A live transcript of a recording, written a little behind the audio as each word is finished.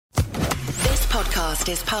podcast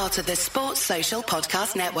is part of the Sports Social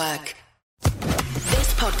Podcast Network.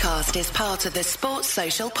 This podcast is part of the Sports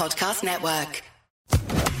Social Podcast Network.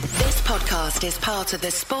 This podcast is part of the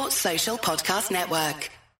Sports Social Podcast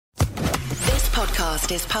Network. This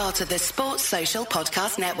podcast is part of the Sports Social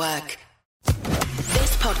Podcast Network.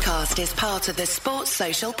 This podcast is part of the Sports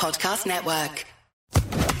Social Podcast Network.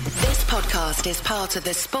 This podcast is part of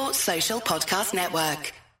the Sports Social Podcast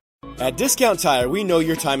Network. At Discount Tire, we know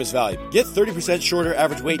your time is valuable. Get 30% shorter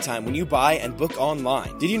average wait time when you buy and book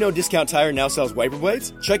online. Did you know Discount Tire now sells wiper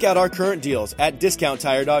blades? Check out our current deals at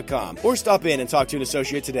discounttire.com or stop in and talk to an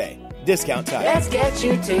associate today. Discount Tire. Let's get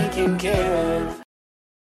you taken care of.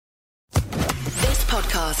 This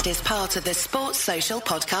podcast is part of the Sports Social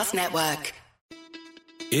Podcast Network.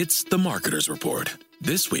 It's the Marketer's Report.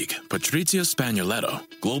 This week, Patrizio Spagnoletto,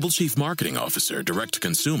 Global Chief Marketing Officer,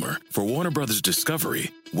 Direct-to-Consumer for Warner Brothers Discovery,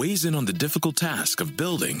 weighs in on the difficult task of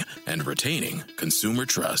building and retaining consumer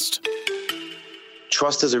trust.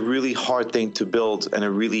 Trust is a really hard thing to build and a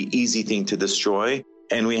really easy thing to destroy,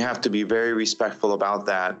 and we have to be very respectful about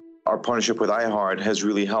that. Our partnership with iHeart has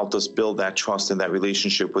really helped us build that trust and that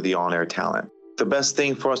relationship with the on-air talent. The best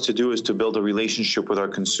thing for us to do is to build a relationship with our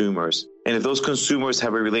consumers. And if those consumers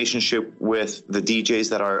have a relationship with the DJs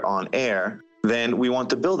that are on air, then we want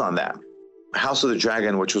to build on that. House of the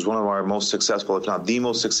Dragon, which was one of our most successful, if not the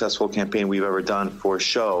most successful campaign we've ever done for a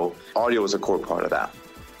show, audio is a core part of that.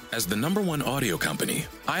 As the #1 audio company,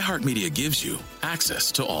 iHeartMedia gives you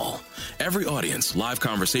access to all. Every audience, live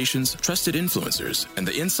conversations, trusted influencers, and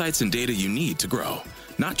the insights and data you need to grow.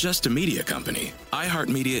 Not just a media company,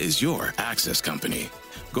 iHeartMedia is your access company.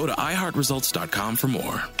 Go to iHeartResults.com for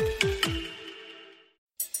more.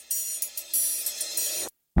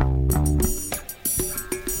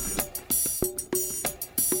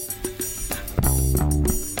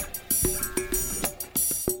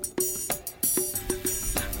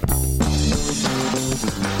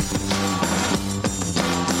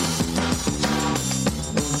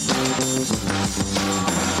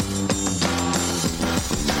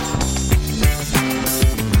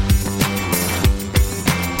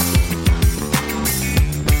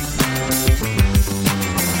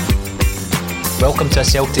 Welcome to A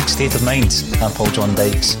Celtic State of Mind. I'm Paul John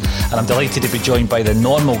Dykes, and I'm delighted to be joined by the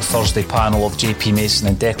normal Thursday panel of JP Mason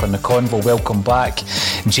and Declan McConville. Welcome back.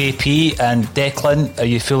 JP and Declan, are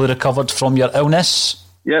you fully recovered from your illness?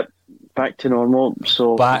 Yep, back to normal.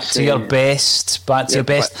 So back to your best. Back to your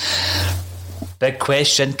best. Big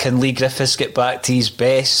question, can Leigh Griffiths get back to his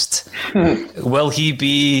best? Will he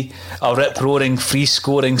be a rip-roaring,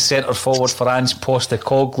 free-scoring centre-forward for Ange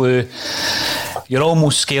Postecoglou? You're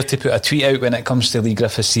almost scared to put a tweet out when it comes to Leigh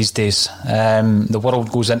Griffiths these days. The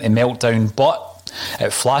world goes into meltdown, but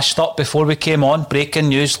it flashed up before we came on. Breaking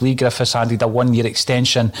news, Leigh Griffiths handed a 1-year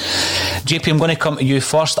extension. JP, I'm going to come to you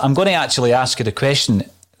first. I'm going to actually ask you the question.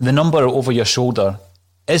 The number over your shoulder,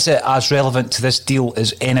 is it as relevant to this deal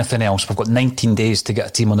as anything else? We've got 19 days to get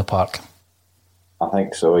a team on the park. I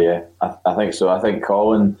think so, yeah. I think so. I think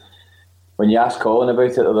Colin, when you asked Colin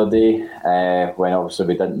about it the other day, when obviously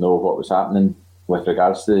we didn't know what was happening with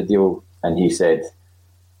regards to the deal, and he said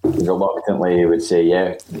reluctantly he would say,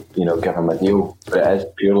 yeah, give him a deal. But it is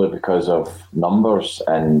purely because of numbers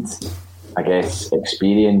and, I guess,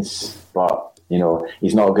 experience. But,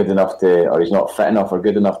 he's not good enough to, or he's not fit enough or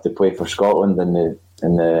good enough to play for Scotland in the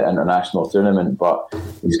international tournament, but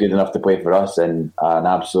he's good enough to play for us in an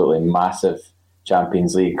absolutely massive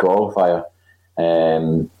Champions League qualifier.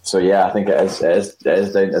 So yeah, I think it is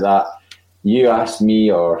down to that. You asked me,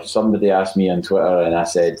 or somebody asked me on Twitter, and I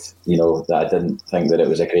said, that I didn't think that it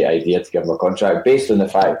was a great idea to give him a contract based on the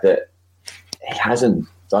fact that he hasn't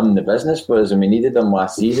done the business for us, and we needed him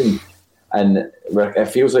last season. And it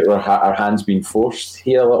feels like our hand's been forced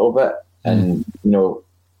here a little bit, and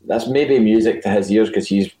that's maybe music to his ears because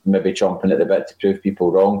he's maybe chomping at the bit to prove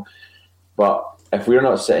people wrong. But if we're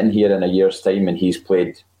not sitting here in a year's time and he's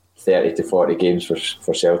played 30 to 40 games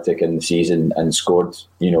for Celtic in the season and scored,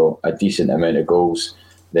 a decent amount of goals,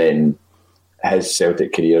 then his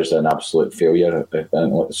Celtic career is an absolute failure.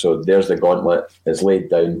 So there's the gauntlet. It's laid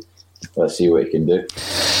down. Let's see what he can do.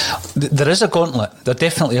 There is a gauntlet. There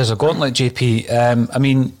definitely is a gauntlet, JP.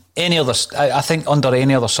 I think under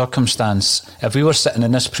any other circumstance, if we were sitting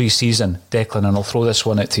in this pre-season, Declan, and I'll throw this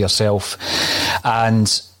one out to yourself,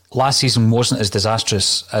 and last season wasn't as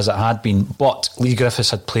disastrous as it had been, but Leigh Griffiths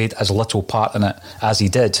had played as little part in it as he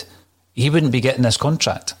did, he wouldn't be getting this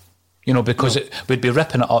contract. Because we'd be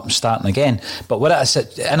ripping it up and starting again. But we're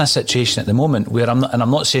in a situation at the moment where I'm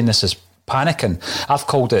not saying this is panicking. I've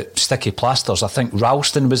called it sticky plasters. I think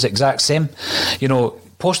Ralston was the exact same.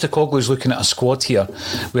 Postecoglou's looking at a squad here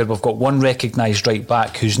where we've got one recognised right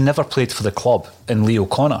back who's never played for the club in Lee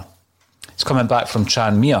O'Connor. He's coming back from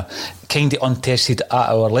Tranmere, kind of untested at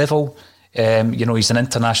our level. He's an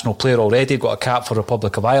international player already, got a cap for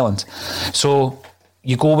Republic of Ireland. So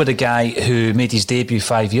you go with a guy who made his debut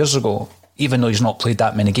 5 years ago, even though he's not played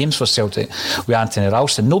that many games for Celtic, with Anthony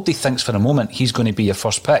Ralston. Nobody thinks for a moment he's going to be your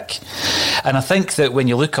first pick. And I think that when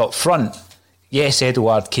you look up front, yes,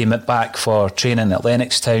 Edouard came back for training at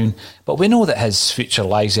Lennoxtown, but we know that his future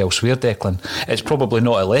lies elsewhere, Declan. It's probably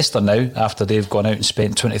not at Leicester now, after they've gone out and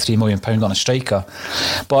spent £23 million on a striker.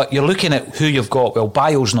 But you're looking at who you've got. Well,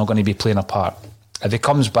 Bio's not going to be playing a part. If he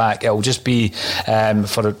comes back, it'll just be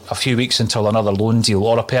for a few weeks until another loan deal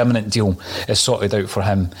or a permanent deal is sorted out for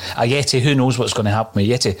him. Ajeti, who knows what's going to happen with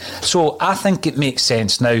Ajeti? So I think it makes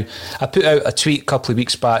sense. Now, I put out a tweet a couple of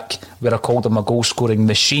weeks back where I called him a goal-scoring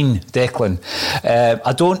machine, Declan.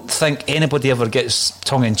 I don't think anybody ever gets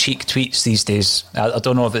tongue-in-cheek tweets these days. I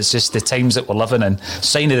don't know if it's just the times that we're living in,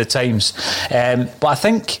 sign of the times. But I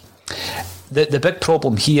think the big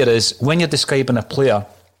problem here is when you're describing a player,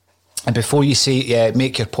 and before you say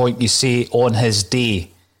make your point, you say on his day,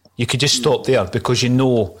 you could just stop there, because you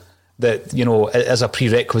know that, as a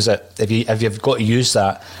prerequisite, if you've got to use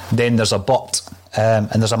that, then there's a but. And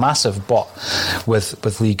there's a massive but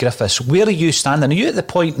with Leigh Griffiths. Where are you standing? Are you at the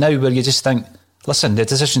point now where you just think, listen, the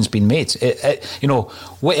decision's been made?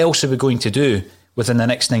 What else are we going to do within the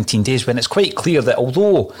next 19 days when it's quite clear that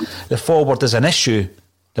although the forward is an issue,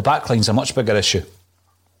 the backline's a much bigger issue?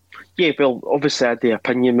 Yeah, well, obviously I had the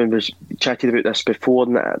opinion when we was chatting about this before,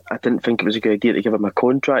 and I didn't think it was a good idea to give him a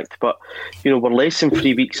contract. But, we're less than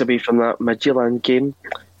 3 weeks away from that Midtjylland game.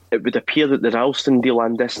 It would appear that the Ralston deal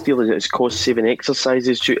and this deal is cost-saving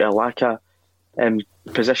exercises due to a lack of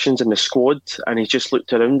positions in the squad, and he's just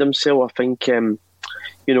looked around himself. I think,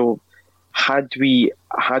 had we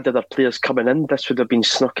had other players coming in, this would have been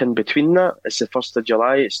snuck in between that. It's the 1st of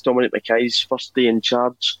July. It's Dominic Mackay's first day in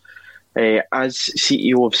charge as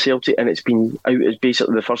CEO of Celtic, and it's been out as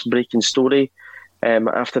basically the first breaking story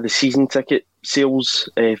after the season ticket sales,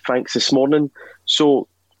 thanks this morning. So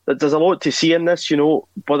there's a lot to see in this,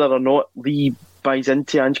 whether or not Leigh buys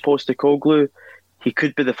into Ange Postecoglou. He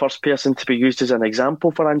could be the first person to be used as an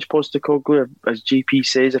example for Ange Postecoglou, as JP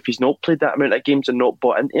says, if he's not played that amount of games and not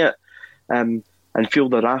bought into it, and feel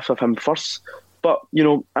the wrath of him first. But,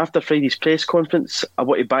 after Friday's press conference, I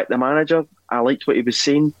want to back the manager. I liked what he was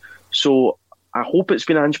saying. So I hope it's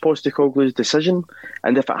been Ange Postecoglou's decision,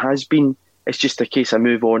 and if it has been, it's just a case of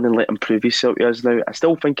move on and let him prove himself to us now. I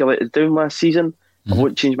still think he let us down last season. I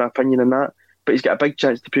won't change my opinion on that, but he's got a big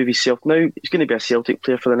chance to prove himself now. He's going to be a Celtic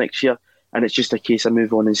player for the next year, and it's just a case of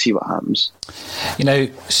move on and see what happens.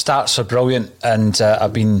 Stats are brilliant, and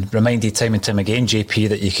I've been reminded time and time again, JP,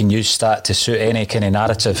 that you can use stat to suit any kind of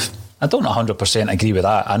narrative. I don't 100% agree with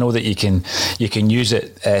that. I know that you can use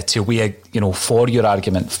it to weigh, for your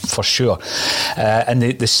argument, for sure. And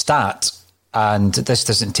the stat, and this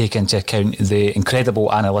doesn't take into account the incredible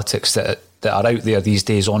analytics that are out there these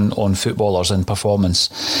days on footballers and performance,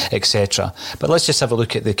 etc. But let's just have a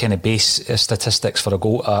look at the kind of base statistics for a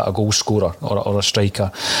goal scorer or a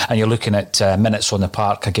striker, and you're looking at minutes on the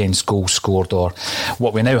park against goals scored, or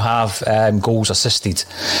what we now have, goals assisted.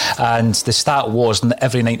 And the stat was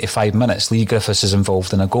every 95 minutes Leigh Griffiths is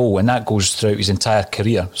involved in a goal, and that goes throughout his entire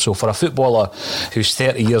career. So for a footballer who's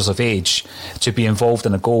 30 years of age to be involved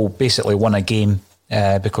in a goal, basically won a game,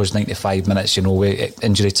 because 95 minutes,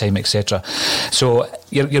 injury time, etc. So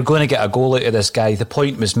you're going to get a goal out of this guy. The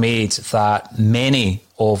point was made that many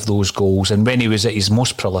of those goals, and when he was at his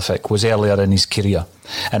most prolific, was earlier in his career.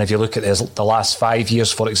 And if you look at the last 5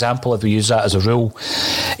 years, for example, if we use that as a rule,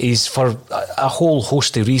 he's, for a whole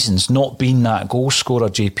host of reasons, not been that goal scorer,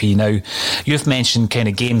 JP. Now, you've mentioned kind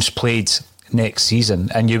of games played next season,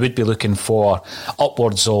 and you would be looking for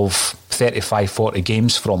upwards of 35-40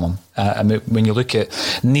 games from him. When you look at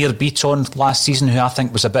Nir Beaton last season, who I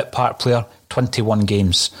think was a bit part player, 21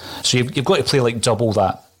 games. So you've got to play like double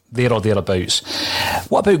that, there or thereabouts.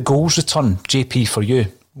 What about goals return, JP, for you?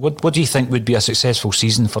 What do you think would be a successful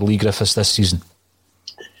season for Leigh Griffiths this season?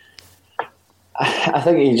 I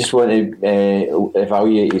think you just want to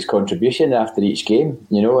evaluate his contribution after each game,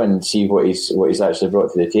 and see what he's actually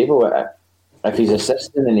brought to the table. If he's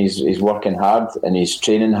assisting and he's working hard and he's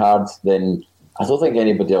training hard, then I don't think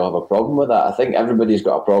anybody will have a problem with that. I think everybody's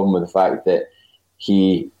got a problem with the fact that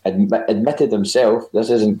he admitted himself,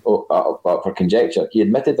 this isn't up for conjecture, he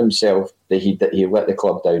admitted himself that he let the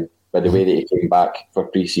club down by the way that he came back for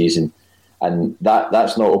pre-season. And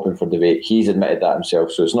that's not open for debate. He's admitted that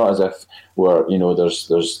himself. So it's not as if we're, there's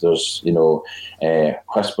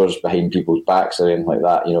whispers behind people's backs or anything like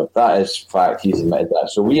that. That is fact. He's admitted that.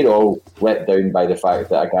 So we're all let down by the fact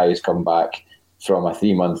that a guy has come back from a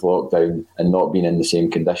 3-month lockdown and not been in the same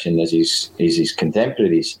condition as his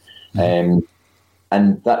contemporaries.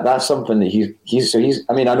 And that's something that he's.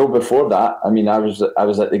 I mean, I know before that. I mean, I was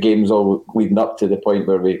at the games all leading up to the point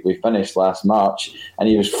where we finished last March, and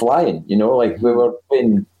he was flying. We were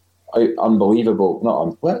playing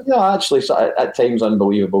unbelievable. Actually, at times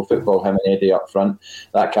unbelievable football. Him and Eddie up front,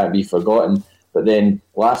 that can't be forgotten. But then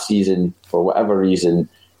last season, for whatever reason,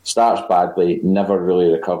 starts badly, never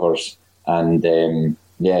really recovers, and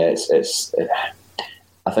it's.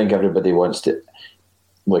 I think everybody wants to.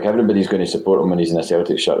 Look, everybody's going to support him when he's in a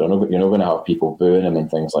Celtic shirt. You're not going to have people booing him and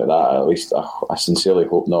things like that. At least I sincerely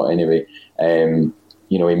hope not. Anyway,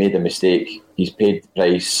 he made a mistake. He's paid the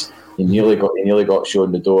price. He nearly got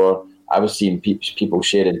shown the door. I was seeing people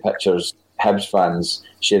sharing pictures, Hibs fans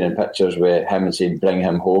sharing pictures with him and saying bring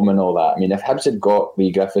him home and all that. I mean, if Hibs had got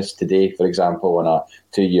Leigh Griffiths today, for example, on a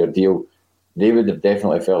 2-year deal, they would have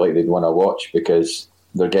definitely felt like they'd want to watch because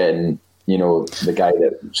they're getting. The guy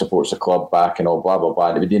that supports the club back and all blah, blah,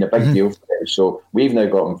 blah. It would be a big deal for him. So we've now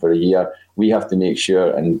got him for a year. We have to make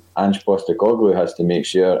sure, and Ange Postecoglou has to make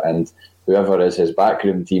sure, and whoever is his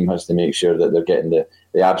backroom team has to make sure that they're getting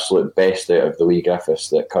the absolute best out of the Leigh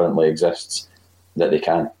Griffiths that currently exists that they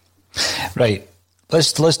can. Right.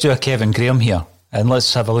 Let's do a Kevin Graham here. And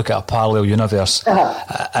let's have a look at a parallel universe.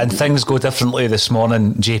 And things go differently this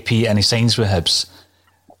morning, JP, and he signs with Hibs.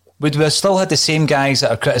 Would we have still had the same guys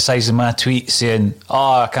that are criticising my tweet saying,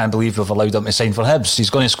 I can't believe we've allowed him to sign for Hibs.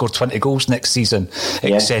 He's going to score 20 goals next season,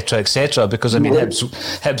 etc., etc. Because, I mean,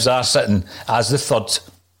 Hibs are sitting as the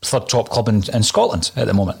third top club in Scotland at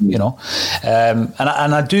the moment, And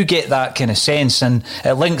I do get that kind of sense. And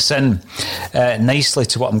it links in nicely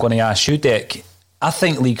to what I'm going to ask you, Dick. I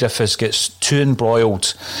think Leigh Griffiths gets too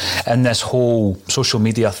embroiled in this whole social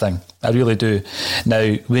media thing. I really do.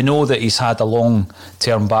 Now, we know that he's had a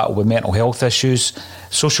long-term battle with mental health issues.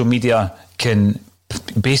 Social media can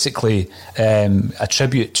basically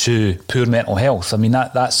attribute to poor mental health. I mean,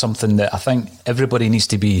 that's something that I think everybody needs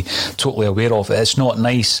to be totally aware of. It's not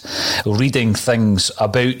nice reading things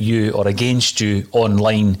about you or against you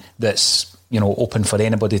online that's open for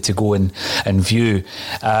anybody to go and view.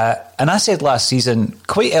 And I said last season,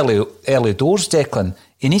 quite early doors, Declan,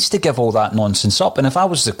 he needs to give all that nonsense up. And if I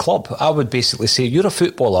was the club, I would basically say, you're a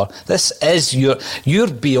footballer. This is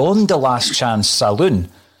you're beyond the last chance saloon.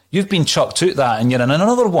 You've been chucked out that and you're in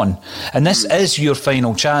another one. And this is your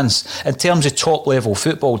final chance in terms of top-level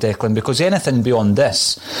football, Declan, because anything beyond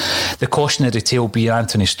this, the cautionary tale being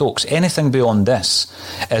Anthony Stokes, anything beyond this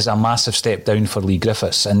is a massive step down for Leigh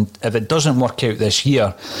Griffiths. And if it doesn't work out this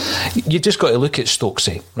year, you just got to look at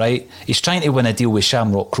Stokesy, right? He's trying to win a deal with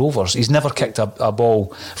Shamrock Rovers. He's never kicked a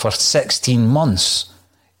ball for 16 months.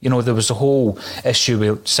 There was a whole issue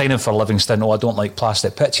with signing for Livingston. I don't like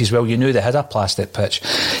plastic pitches. Well, you knew they had a plastic pitch.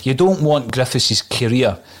 You don't want Griffiths'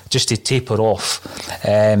 career just to taper off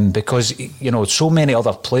because, so many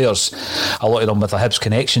other players, a lot of them with a Hibs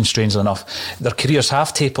connection, strangely enough, their careers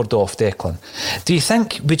have tapered off, Declan. Do you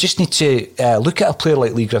think we just need to look at a player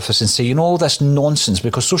like Leigh Griffiths and say, all this nonsense,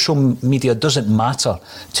 because social media doesn't matter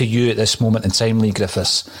to you at this moment in time, Leigh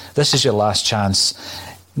Griffiths. This is your last chance.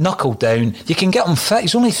 Knuckle down. You can get him fit.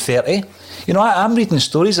 He's only 30. I'm reading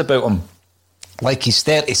stories about him like he's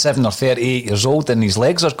 37 or 38 years old and his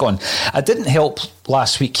legs are gone. I didn't help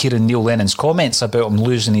last week hearing Neil Lennon's comments about him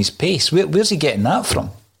losing his pace. Where's he getting that from?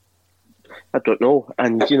 I don't know.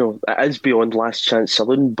 And, it is beyond last chance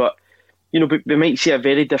saloon, but, we might see a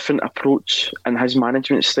very different approach in his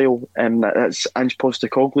management style. That's Ange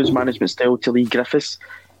Postecoglou's management style to Leigh Griffiths.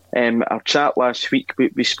 Our chat last week,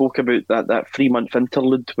 we spoke about that 3-month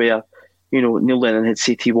interlude where, Neil Lennon had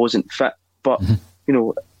said he wasn't fit, but,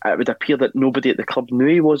 it would appear that nobody at the club knew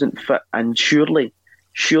he wasn't fit, and surely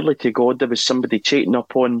to God there was somebody checking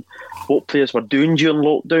up on what players were doing during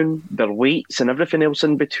lockdown, their weights and everything else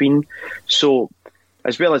in between. So,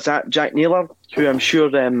 as well as that, Jack Naylor, who I'm sure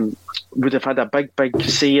would have had a big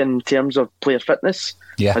say in terms of player fitness,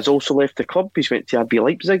 has also left the club. He's went to RB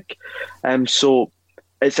Leipzig. So,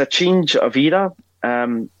 it's a change of era.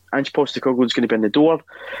 Ange Postecoglou is going to be in the door.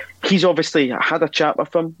 He's obviously had a chat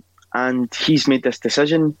with him and he's made this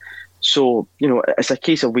decision. So, it's a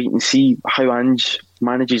case of wait and see how Ange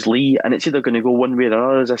manages Leigh, and it's either going to go one way or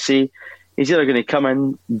another, as I say. He's either going to come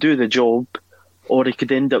in, do the job, or he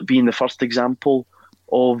could end up being the first example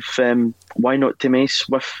of why not to mess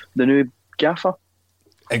with the new gaffer.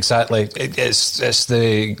 Exactly. It's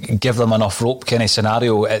the give them enough rope kind of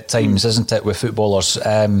scenario at times, isn't it, with footballers?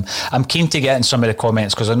 I'm keen to get in some of the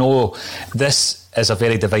comments because I know this is a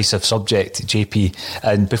very divisive subject, JP.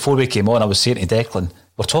 And before we came on, I was saying to Declan,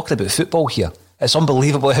 we're talking about football here. It's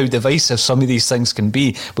unbelievable how divisive some of these things can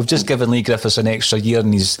be. We've just given Leigh Griffiths an extra year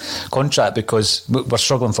in his contract because we're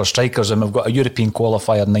struggling for strikers and we've got a European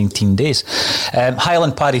qualifier in 19 days.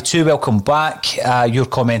 Highland Parry 2, welcome back. You're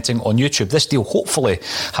commenting on YouTube. This deal hopefully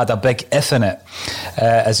had a big if in it.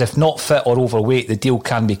 As if not fit or overweight, the deal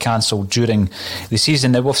can be cancelled during the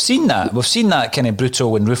season. Now, we've seen that. We've seen that kind of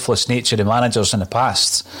brutal and ruthless nature of managers in the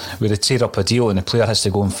past where they tear up a deal and the player has to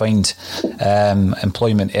go and find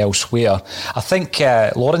employment elsewhere. I think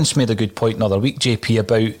Lawrence made a good point another week, JP,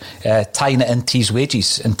 about tying it into his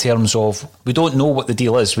wages in terms of we don't know what the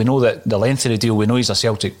deal is. We know that the length of the deal, we know he's a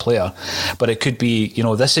Celtic player, but it could be,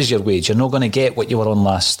 this is your wage. You're not going to get what you were on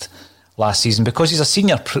last season because he's a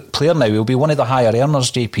senior player now. He'll be one of the higher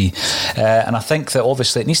earners, JP, and I think that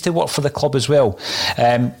obviously it needs to work for the club as well.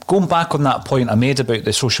 Going back on that point I made about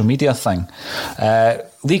the social media thing,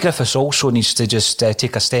 Leigh Griffiths also needs to just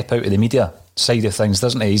take a step out of the media side of things,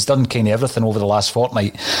 doesn't he? He's done kind of everything over the last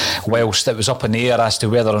fortnight whilst it was up in the air as to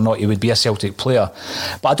whether or not he would be a Celtic player.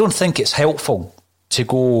 But I don't think it's helpful to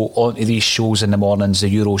go onto these shows in the mornings, the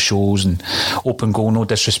Euro shows and Open Goal, no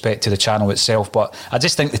disrespect to the channel itself, but I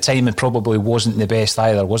just think the timing probably wasn't the best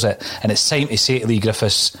either, was it? And it's time to say to Leigh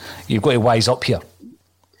Griffiths, you've got to wise up here.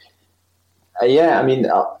 Yeah, I mean,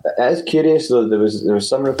 it is curious though. There was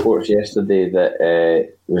some reports yesterday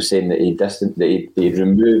that were saying that he'd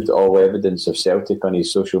removed all evidence of Celtic on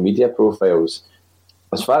his social media profiles.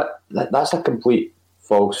 That's a complete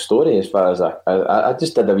false story. As far as I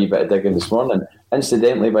just did a wee bit of digging this morning.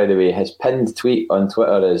 Incidentally, by the way, his pinned tweet on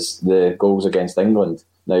Twitter is the goals against England.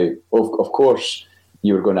 Now, of course,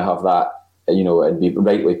 you were going to have that, and be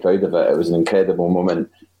rightly proud of it. It was an incredible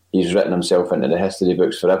moment. He's written himself into the history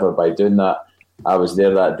books forever by doing that. I was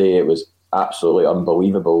there that day. It was absolutely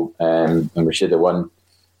unbelievable, and we should have won.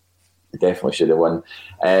 We definitely should have won.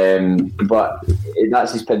 But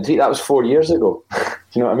that's his pinned tweet. That was 4 years ago. Do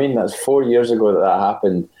you know what I mean? That's 4 years ago that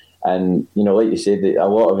happened. And, like you said, a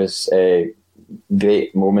lot of his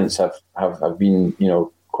great moments have been,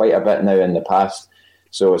 quite a bit now in the past.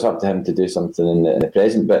 So it's up to him to do something in the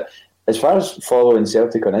present. But as far as following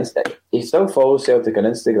Celtic on Instagram, he still follows Celtic on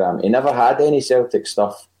Instagram. He never had any Celtic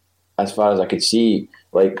stuff, as far as I could see,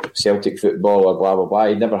 like Celtic football or blah blah blah.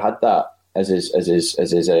 He never had that as his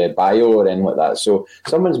bio or anything like that. So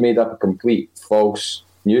someone's made up a complete false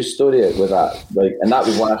news story with that, and that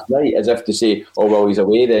was last night, as if to say, oh well, he's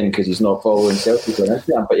away then because he's not following Celtic on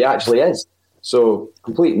Instagram, but he actually is. So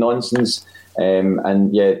complete nonsense.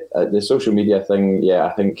 The social media thing, I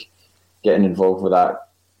think getting involved with that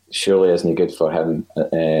surely isn't good for him,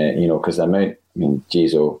 because the amount,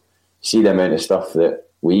 see the amount of stuff that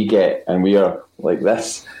we get, and we are like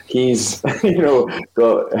this. He's,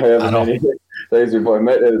 got however many thousand, but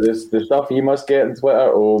the stuff he must get on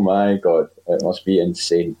Twitter, oh my God, it must be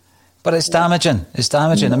insane. But it's damaging. It's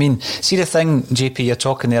damaging. I mean, see the thing, JP, you're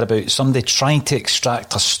talking there about somebody trying to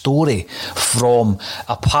extract a story from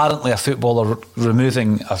apparently a footballer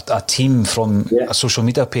removing a team from a social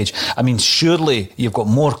media page. I mean, surely you've got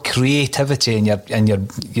more creativity in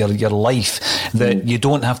your life that you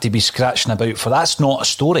don't have to be scratching about for. That's not a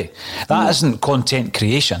story. That isn't content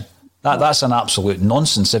creation. That's an absolute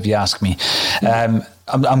nonsense, if you ask me.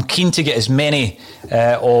 I'm keen to get as many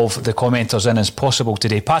of the commenters in as possible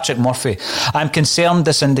today. Patrick Murphy, I'm concerned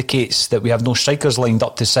this indicates that we have no strikers lined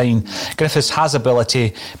up to sign. Griffiths has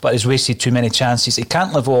ability, but has wasted too many chances. He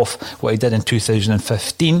can't live off what he did in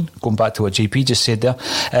 2015, going back to what JP just said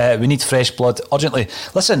there. We need fresh blood urgently.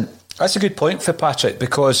 Listen, that's a good point for Patrick,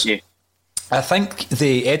 because I think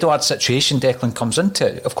the Edouard situation, Declan, comes into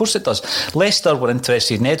it. Of course it does. Leicester were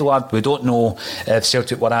interested in Edouard. We don't know if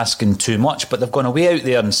Celtic were asking too much, but they've gone away out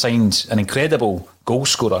there and signed an incredible goal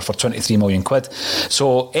scorer for 23 million quid.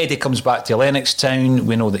 So Eddie comes back to Lennoxtown.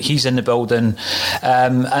 We know that he's in the building.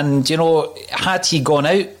 And, had he gone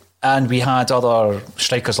out and we had other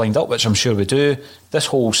strikers lined up, which I'm sure we do, this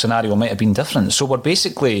whole scenario might have been different. So we're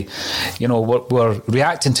basically, we're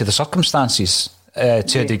reacting to the circumstances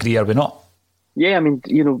to a degree, are we not? Yeah, I mean,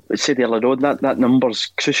 I said earlier on, that number's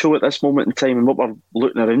crucial at this moment in time, and what we're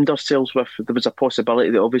looking around ourselves with. There was a possibility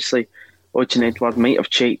that obviously Odsonne Edouard might have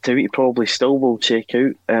checked out. He probably still will check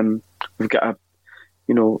out. We've got a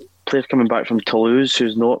player coming back from Toulouse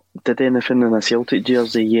who's not did anything in a Celtic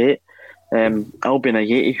jersey yet. Albion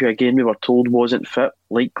Ayeti, who again we were told wasn't fit,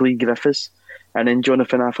 like Leigh Griffiths, and then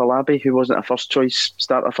Jonathan Afolabi, who wasn't a first choice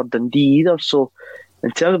starter for Dundee either. So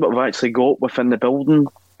in terms of what we've actually got within the building,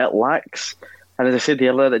 it lacks. And as I said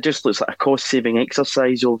earlier, it just looks like a cost-saving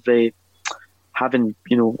exercise of having,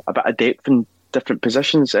 a bit of depth in different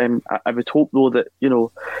positions. I would hope, though, that,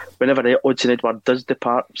 whenever Odsonne Edouard does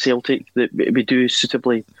depart Celtic, that we do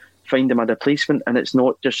suitably find him a replacement, and it's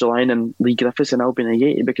not just relying on Leigh Griffiths and Albion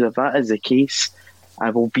Ayeti, because if that is the case,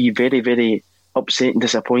 I will be very, very upset and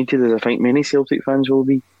disappointed, as I think many Celtic fans will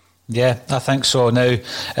be. Yeah, I think so. Now,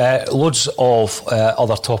 loads of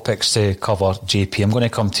other topics to cover, JP. I'm going to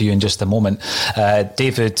come to you in just a moment.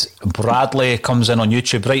 David Bradley comes in on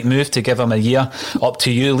YouTube. Right move to give him a year. Up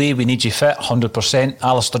to you, Lee. We need you fit, 100%.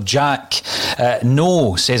 Alistair Jack.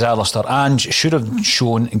 No, says Alistair. Ange should have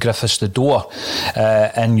shown Griffiths the door,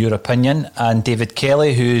 in your opinion. And David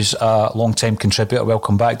Kelly, who's a long-time contributor.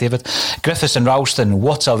 Welcome back, David. Griffiths and Ralston,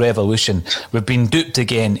 what a revolution. We've been duped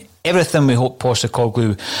again. Everything we hoped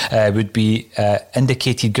Postecoglou would be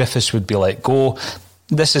indicated Griffiths would be let go.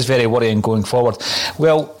 This is very worrying going forward.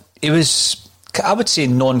 Well, it was, I would say,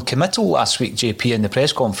 non-committal last week, JP, in the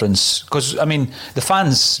press conference, because, the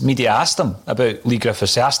fans' media asked him about Leigh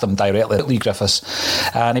Griffiths. They asked him directly at Leigh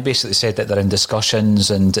Griffiths, and he basically said that they're in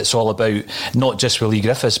discussions, and it's all about not just with Leigh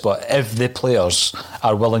Griffiths, but if the players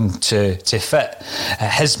are willing to fit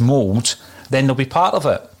his mould, then they'll be part of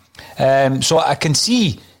it. So I can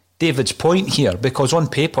see David's point here, because on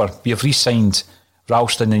paper you've re-signed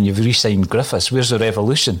Ralston and you've re-signed Griffiths. Where's the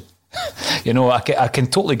revolution? I can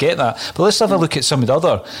totally get that. But let's have a look at some of the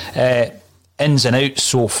other ins and outs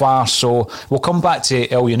so far. So we'll come back to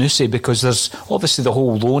El Yunusi, because there's obviously the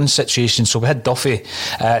whole loan situation. So we had Duffy,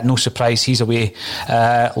 no surprise, he's away.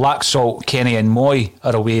 Laxalt, Kenny and Moy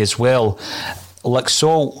are away as well.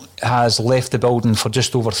 Laxalt has left the building for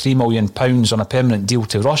just over £3 million on a permanent deal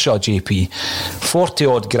to Russia, JP. 40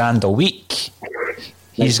 odd grand a week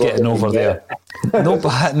he's getting over there. Not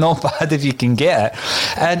bad if you can get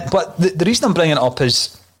it. But the reason I'm bringing it up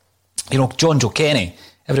is, John Joe Kenny,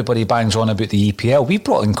 everybody bangs on about the EPL. We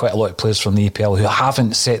brought in quite a lot of players from the EPL who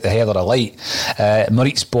haven't set the heather alight.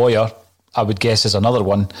 Moritz Boyer, I would guess, is another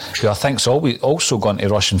one who I think's also gone to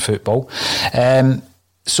Russian football.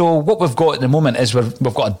 So what we've got at the moment is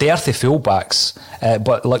we've got a dearth of fullbacks,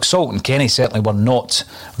 but like Salt and Kenny certainly were not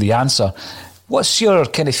the answer. What's your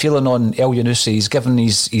kind of feeling on El Yunusi? He's given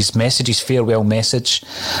his message, his farewell message.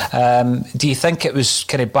 Do you think it was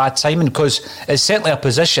kind of bad timing? Because it's certainly a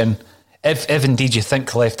position, if indeed you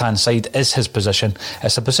think the left-hand side is his position,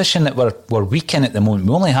 it's a position that we're weak in at the moment.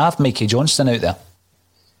 We only have Mikey Johnston out there.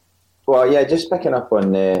 Well, yeah, just picking up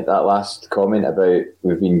on that last comment about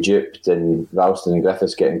we've been duped and Ralston and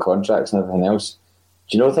Griffiths getting contracts and everything else.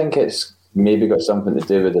 Do you not think it's maybe got something to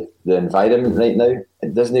do with the environment right now?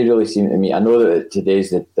 It doesn't really seem to me. I know that today's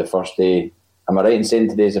the first day. Am I right in saying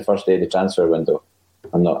today's the first day of the transfer window?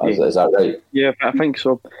 I'm not. Is that right? Yeah, I think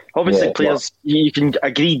so. Obviously, players, you can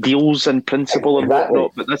agree deals in principle and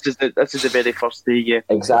whatnot, but this is the very first day. Yeah,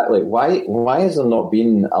 exactly. Why has there not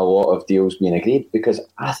been a lot of deals being agreed? Because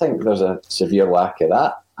I think there's a severe lack of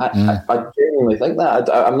that. I genuinely think that.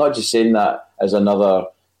 I'm not just saying that as another,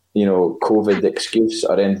 COVID excuse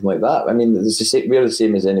or anything like that. We're the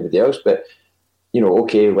same as anybody else, but.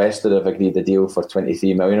 Okay, Leicester have agreed a deal for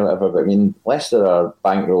 23 million or whatever, but Leicester are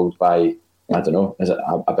bankrolled by, I don't know, is it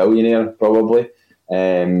a billionaire probably?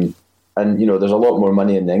 And there's a lot more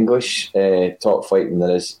money in the English top flight than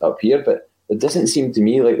there is up here, but it doesn't seem to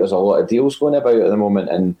me like there's a lot of deals going about at the moment,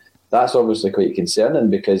 and that's obviously quite concerning,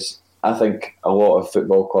 because I think a lot of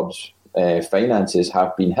football clubs' finances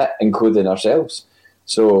have been hit, including ourselves.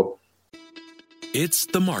 So it's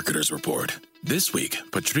the Marketer's Report. This week,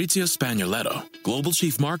 Patrizia Spagnoletto, Global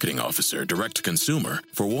Chief Marketing Officer, Direct-to-Consumer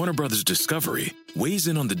for Warner Brothers Discovery, weighs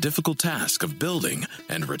in on the difficult task of building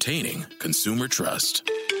and retaining consumer trust.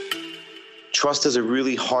 Trust is a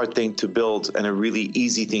really hard thing to build and a really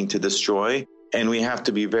easy thing to destroy, and we have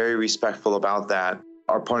to be very respectful about that.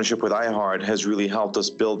 Our partnership with iHeart has really helped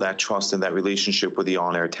us build that trust and that relationship with the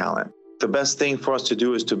on-air talent. The best thing for us to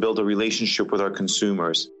do is to build a relationship with our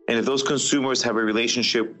consumers. And if those consumers have a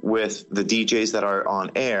relationship with the DJs that are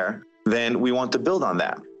on air, then we want to build on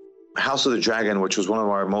that. House of the Dragon, which was one of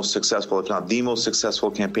our most successful, if not the most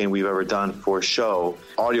successful campaign we've ever done for a show,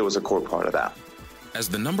 audio was a core part of that. As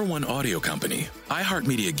the #1 audio company,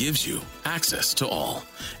 iHeartMedia gives you access to all.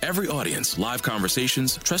 Every audience, live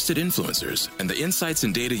conversations, trusted influencers, and the insights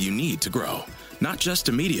and data you need to grow. Not just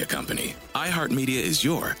a media company, iHeartMedia is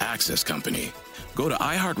your access company. Go to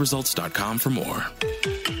iHeartResults.com for more.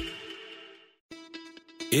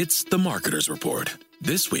 It's the Marketer's Report.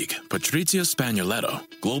 This week, Patrizia Spagnoletto,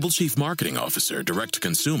 Global Chief Marketing Officer,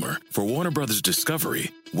 Direct-to-Consumer for Warner Brothers Discovery,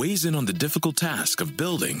 weighs in on the difficult task of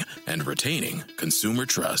building and retaining consumer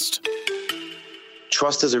trust.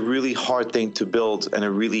 trust is a really hard thing to build and a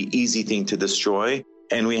really easy thing to destroy.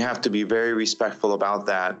 And we have to be very respectful about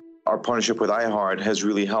that. Our partnership with iHeart has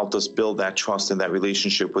really helped us build that trust and that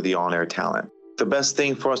relationship with the on-air talent. The best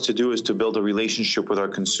thing for us to do is to build a relationship with our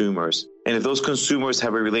consumers. And if those consumers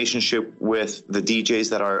have a relationship with the DJs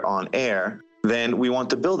that are on air, then we want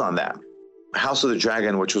to build on that. House of the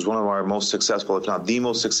Dragon, which was one of our most successful, if not the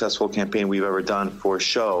most successful campaign we've ever done for a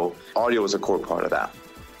show, audio is a core part of that.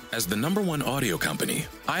 As the #1 audio company,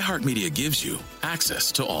 iHeartMedia gives you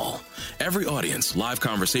access to all. Every audience, live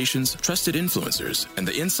conversations, trusted influencers, and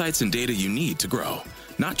the insights and data you need to grow.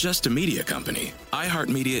 Not just a media company,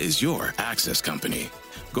 iHeartMedia is your access company.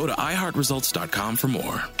 Go to iHeartResults.com for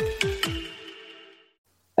more.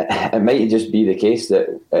 It might just be the case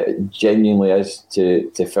that it genuinely is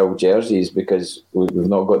to fill jerseys because we've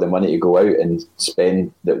not got the money to go out and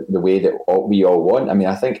spend the way that we all want. I mean,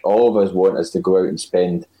 I think all of us want us to go out and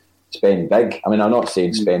spend big. I mean, I'm not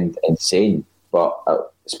saying spend insane, but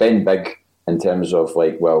spend big in terms of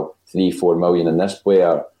 3-4 million in this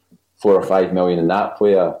player, 4 or 5 million in that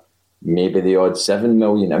player, maybe the odd 7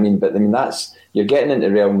 million. I mean, that's, you're getting into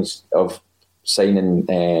realms of signing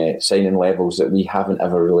levels that we haven't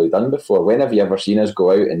ever really done before. When have you ever seen us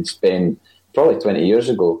go out and spend, probably 20 years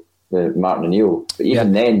ago with Martin O'Neill, but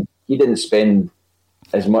even then he didn't spend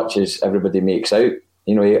as much as everybody makes out.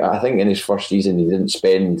 You know, I think in his first season he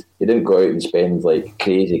didn't go out and spend like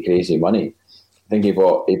crazy money. I think he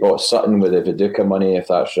bought Sutton with the Viduka money, if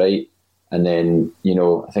that's right, and then, you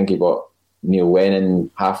know, I think he bought Neil Wennon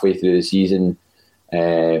halfway through the season.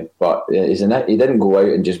 But he didn't go out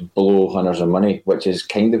and just blow hundreds of money, which is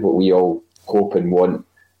kind of what we all hope and want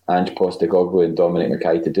Ange Postecoglou and Dominic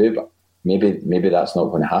Mackay to do. But maybe that's not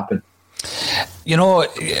going to happen. You know,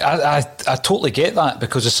 I totally get that,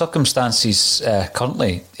 because the circumstances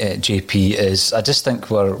currently, JP, is I just think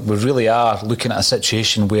we really are looking at a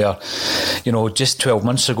situation where, you know, just 12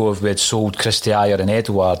 months ago, if we had sold Christie, Ajer and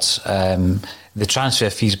Edwards, the transfer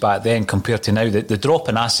fees back then compared to now, the drop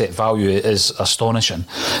in asset value is astonishing.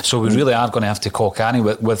 So we really are going to have to cock Annie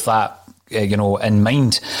with that, you know, in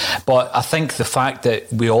mind. But I think the fact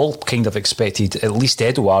that we all kind of expected at least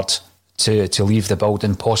Edward to leave the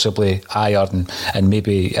building, possibly Ajer and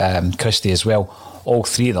maybe Christie as well, all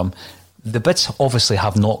three of them, the bids obviously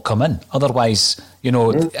have not come in. Otherwise, you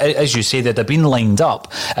know, as you say, they'd have been lined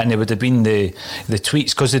up and there would have been the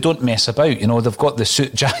tweets, because they don't mess about. You know, they've got the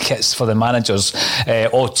suit jackets for the managers,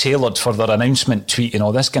 all tailored for their announcement tweet and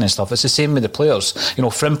all this kind of stuff. It's the same with the players. You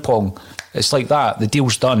know, Frimpong, it's like that. The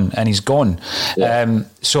deal's done and he's gone. Yeah.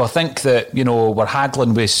 So I think that, you know, we're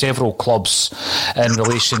haggling with several clubs in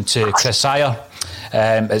relation to Chris Ajer.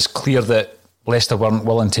 It's clear that Leicester weren't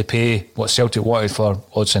willing to pay what Celtic wanted for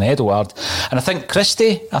Odsonne Edouard. And I think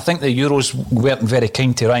Christie, the Euros weren't very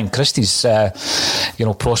kind to Ryan Christie's you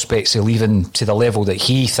know, prospects of leaving to the level that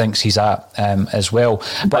he thinks he's at as well.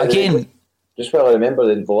 But again, just while I remember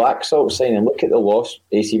the Laxalt signing, look at the loss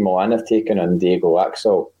AC Milan have taken on Diego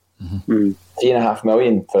Laxalt. Mm-hmm. 3.5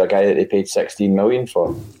 million for a guy that they paid 16 million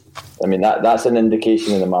for. I mean, that's an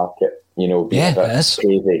indication of the market, you know, being a bit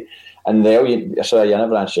crazy. And sorry, I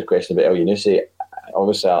never answered your question about El Yunusi.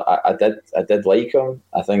 Obviously, I did like him.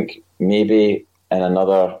 I think maybe in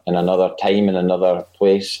another time, in another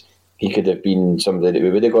place, he could have been somebody that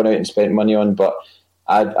we would have gone out and spent money on. But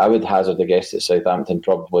I would hazard a guess that Southampton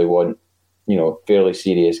probably want, you know, fairly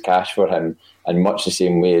serious cash for him, and much the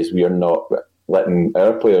same way as we are not letting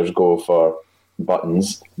our players go for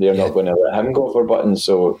buttons, they're not going to let him go for buttons.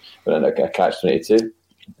 So we're in a catch-22.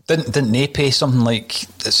 Didn't they pay something like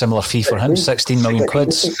a similar fee for him? 16 million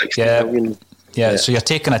quid. Yeah. So you're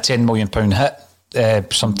taking a £10 million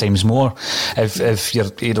hit, sometimes more. If you're,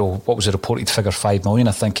 you know, what was the reported figure? 5 million.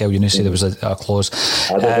 I think El Yunusi, there was a clause.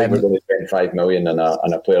 I don't think we're going to spend 5 million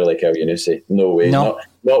on a player like El Yunusi. No way. No.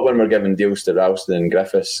 Not when we're giving deals to Ralston and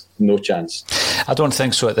Griffiths. No chance. I don't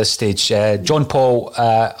think so at this stage. John Paul,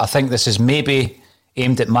 I think this is maybe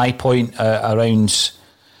aimed at my point around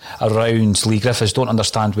Leigh Griffiths. Don't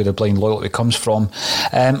understand where the blind loyalty comes from.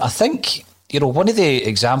 I think, you know, one of the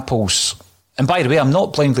examples, and by the way, I'm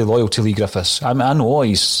not blindly loyal to Leigh Griffiths. I know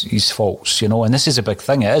his faults, you know, and this is a big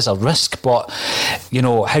thing. It is a risk, but, you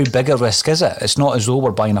know, how big a risk is it? It's not as though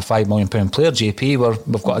we're buying a £5 million player, JP.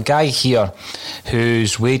 We've got a guy here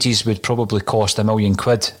whose wages would probably cost £1 million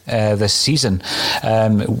this season.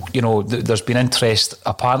 You know, there's been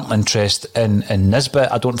apparent interest in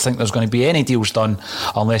Nisbet. I don't think there's going to be any deals done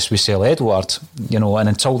unless we sell Edward, you know, and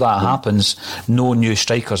until that happens, no new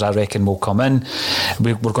strikers, I reckon, will come in.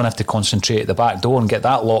 We're going to have to concentrate at the back door and get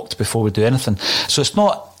that locked before we do anything. So it's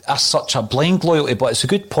not such a blind loyalty, but it's a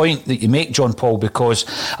good point that you make, John Paul, because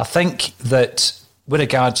I think that with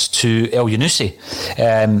regards to El Yunusi,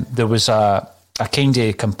 there was a kind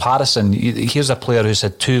of comparison. Here's a player who's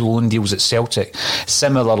had 2 loan deals at Celtic,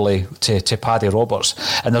 similarly to Paddy Roberts.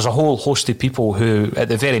 And there's a whole host of people who, at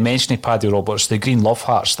the very mention of Paddy Roberts, the green love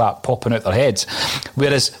hearts start popping out their heads.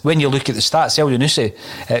 Whereas when you look at the stats, El Yunusi,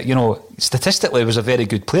 statistically was a very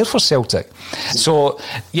good player for Celtic. So,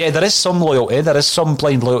 yeah, there is some loyalty, there is some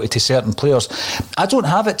blind loyalty to certain players. I don't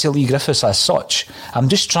have it to Leigh Griffiths as such. I'm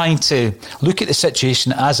just trying to look at the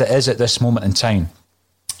situation as it is at this moment in time.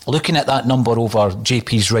 Looking at that number over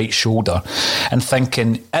JP's right shoulder and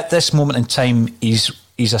thinking, at this moment in time, he's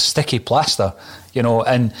a sticky plaster,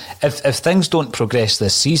 and if things don't progress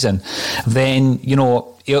this season, then,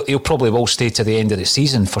 he'll probably will stay to the end of the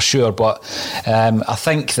season for sure. But I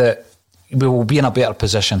think that we will be in a better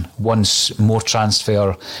position once more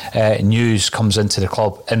transfer news comes into the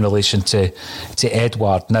club in relation to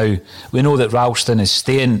Edouard. Now, we know that Ralston is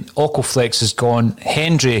staying, Ockelflex is gone,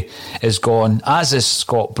 Hendry is gone, as is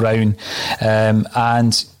Scott Brown,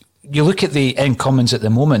 and you look at the incomings at the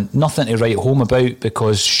moment, nothing to write home about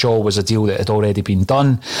because Shaw was a deal that had already been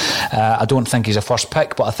done. I don't think he's a first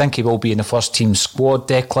pick, but I think he will be in the first team squad.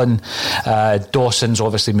 Declan Dawson's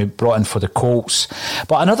obviously been brought in for the Colts.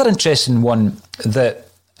 But another interesting one that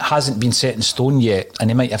hasn't been set in stone yet, and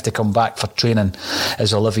he might have to come back for training,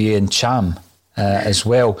 is Olivier Ncham. As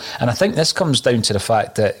well, and I think this comes down to the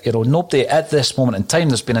fact that nobody at this moment in time,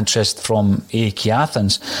 there's been interest from AEK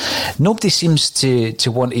Athens. Nobody seems to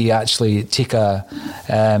want to actually take not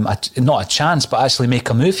a chance, but actually make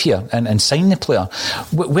a move here and sign the player.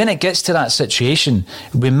 When it gets to that situation,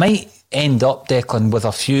 we might end up, Declan, with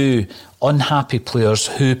a few unhappy players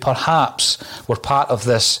who perhaps were part of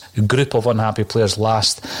this group of unhappy players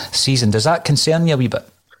last season. Does that concern you a wee bit?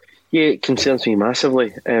 Yeah, it concerns me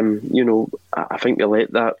massively. I think they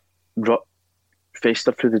let that rut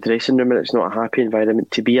fester through the dressing room, and it's not a happy environment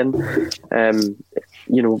to be in.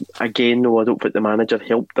 Again, though, I don't think the manager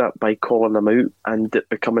helped that by calling them out and it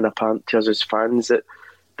becoming apparent to us as fans that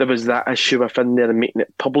there was that issue within there and making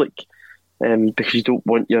it public, because you don't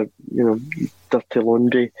want your dirty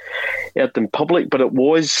laundry aired in public. But it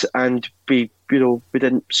was, and we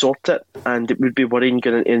didn't sort it, and it would be worrying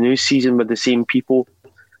going into a new season with the same people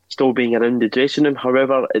still being around the dressing room.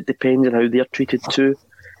 However, it depends on how they're treated too.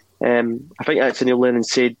 I think actually Neil Lennon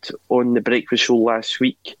said on the breakfast show last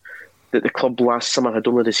week that the club last summer had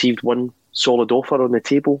only received one solid offer on the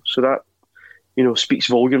table. So that, speaks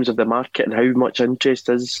volumes of the market and how much interest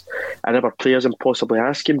is in our players and possibly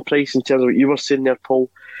asking price. In terms of what you were saying there,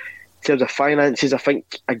 Paul, in terms of finances, I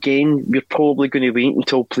think, again, we're probably going to wait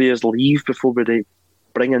until players leave before we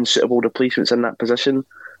bring in suitable replacements in that position,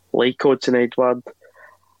 like Odsonne Edouard.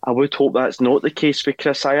 I would hope that's not the case with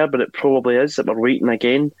Chris Ayer, but it probably is, that we're waiting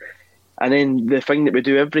again. And then the thing that we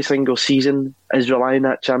do every single season is rely on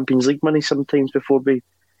that Champions League money sometimes before we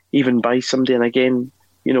even buy somebody. And again,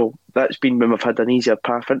 that's been when we've had an easier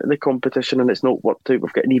path into the competition and it's not worked out.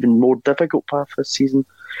 We've got an even more difficult path this season.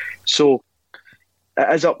 So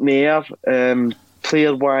it is up in the air.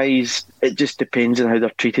 Player-wise, it just depends on how they're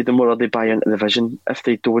treated and whether they buy into the vision. If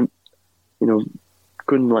they don't,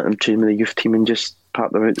 go and let them train with the youth team and just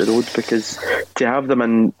park them out the road, because to have them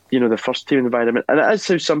in the first team environment, and it is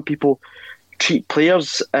how some people treat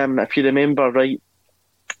players. If you remember right,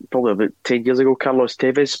 probably about 10 years ago, Carlos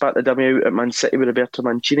Tevez spat the dummy out at Man City with Roberto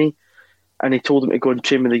Mancini, and he told him to go and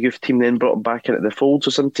train with the youth team, then brought him back into the fold.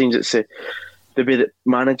 So sometimes it's the way that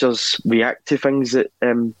managers react to things that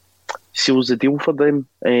seals the deal for them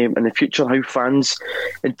in the future, how fans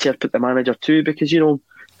interpret the manager too, because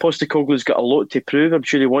Postecoglou's got a lot to prove. I'm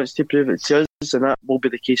sure he wants to prove it to us, and that will be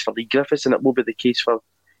the case for Leigh Griffiths, and it will be the case for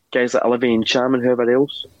guys like Olivier Ncham and whoever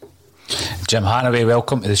else. Jim Hanaway,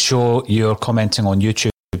 welcome to the show. You're commenting on YouTube.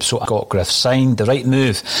 So I got Griff signed, the right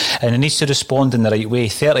move, and he needs to respond in the right way.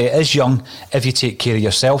 30 is young if you take care of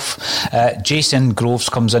yourself. Jason Groves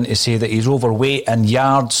comes in to say that he's overweight and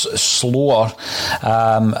yards slower,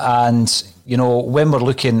 and when we're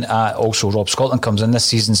looking at, also Rob Scotland comes in, this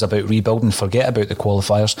season's about rebuilding, forget about the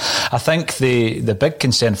qualifiers. I think the big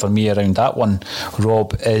concern for me around that one,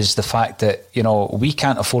 Rob, is the fact that we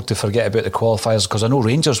can't afford to forget about the qualifiers, because I know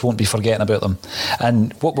Rangers won't be forgetting about them.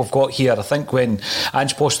 And what we've got here, I think when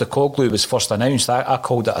Ange Postecoglou was first announced, I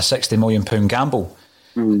called it a £60 million gamble,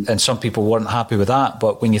 and some people weren't happy with that.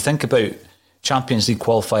 But when you think about Champions League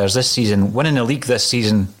qualifiers this season, winning the league this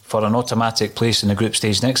season for an automatic place in the group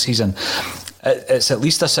stage next season, it's at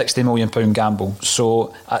least a £60 million gamble.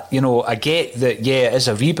 So, I get that, it is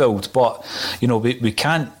a rebuild, but, we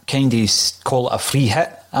can't kind of call it a free hit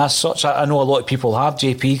as such. I know a lot of people have,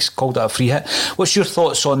 JP's called it a free hit. What's your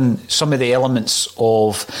thoughts on some of the elements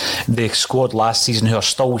of the squad last season who are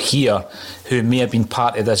still here, who may have been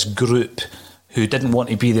part of this group, who didn't want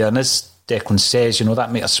to be there? And as Declan says,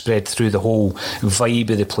 that might have spread through the whole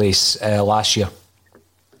vibe of the place last year.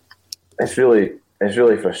 It's really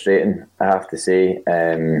frustrating, I have to say.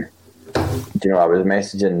 I was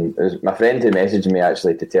messaging, my friend who messaged me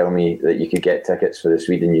actually to tell me that you could get tickets for the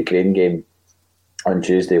Sweden-Ukraine game on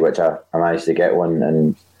Tuesday, which I managed to get one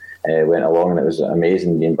and went along, and it was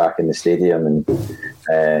amazing being back in the stadium and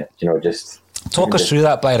just talk us through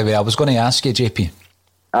that. By the way, I was going to ask you, JP.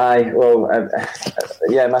 Aye, well,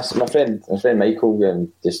 my friend Michael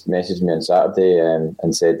just messaged me on Saturday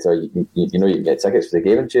and said, "So you can get tickets for the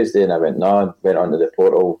game on Tuesday," and I went, "No." I went onto the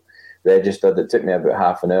portal, registered. It took me about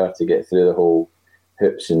half an hour to get through the whole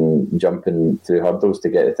hoops and jumping through hurdles to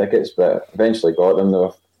get the tickets, but eventually got them. They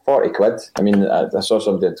were £40. I mean, I saw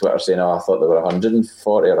somebody on Twitter saying, I thought they were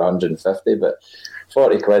 140 or 150, but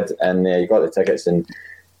 £40, and you got the tickets. And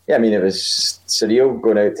yeah, I mean, it was surreal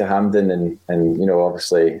going out to Hampden, and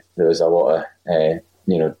obviously there was a lot of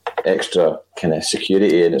extra kind of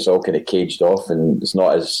security, and it's all kind of caged off, and it's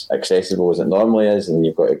not as accessible as it normally is, and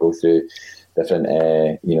you've got to go through different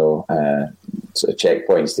sort of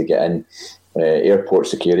checkpoints to get in, airport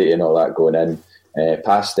security and all that going in.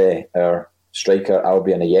 Past our striker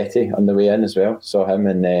Albion Ayeti on the way in as well. Saw him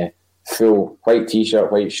in full white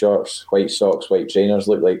t-shirt, white shorts, white socks, white trainers.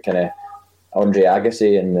 Looked like kind of Andre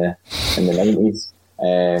Agassi in the 90s.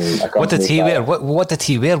 What did he wear? What did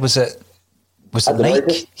he wear? Was it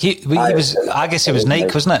Nike? Agassi was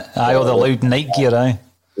Nike, wasn't it? All the loud Nike gear. Aye.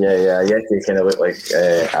 Yeah. Yeti kind of looked like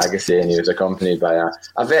Agassi, and he was accompanied by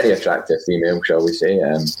a very attractive female, shall we say.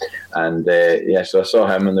 So I saw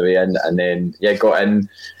him on the way in, and then got in.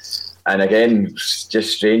 And again,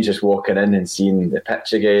 just strange just walking in and seeing the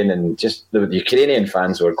pitch again, and just the Ukrainian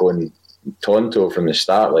fans were going tonto from the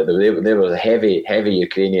start. Like they were a heavy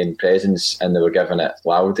Ukrainian presence, and they were giving it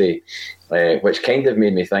loudly, which kind of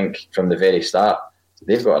made me think from the very start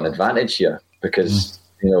they've got an advantage here, because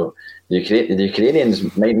the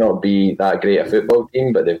Ukrainians might not be that great a football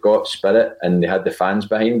team, but they've got spirit and they had the fans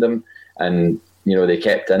behind them, and they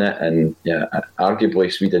kept in it. And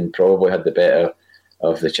arguably Sweden probably had the better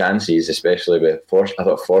of the chances, especially with I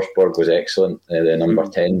thought Forsberg was excellent, the number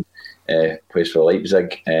 10, plays for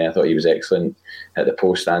Leipzig. I thought he was excellent, hit the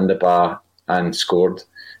post and the bar and scored.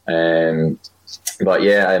 But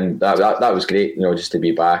yeah, that was great, just to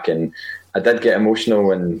be back. And I did get emotional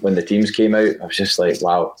when the teams came out. I was just like,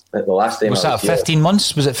 wow. The last time was that 15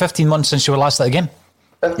 months? Was it 15 months since you were last at a game?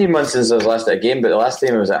 15 months since I was last at a game, but the last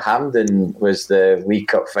time I was at Hampden was the League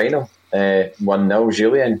Cup final, 1-0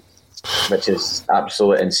 Julien, which is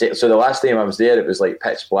absolute insane. So the last time I was there, it was like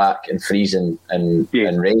pitch black and freezing and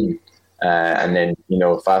rain, and then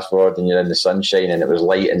fast forward and you're in the sunshine, and it was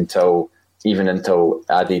light until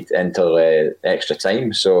extra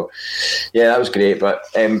time. So yeah, that was great. But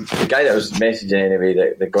the guy that was messaging anyway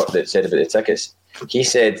that said about the tickets, he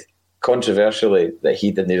said controversially that he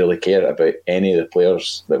didn't really care about any of the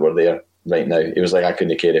players that were there right now. He was like, I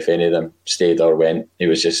couldn't care if any of them stayed or went. He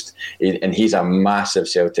was just, and he's a massive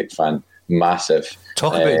Celtic fan, massive.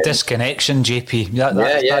 Talk about disconnection, JP.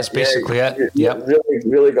 That's basically it. Yep.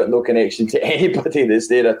 Really got no connection to anybody that's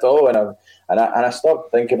there at all. And I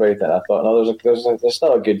stopped thinking about it. And I thought, no, there's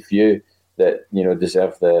still a good few that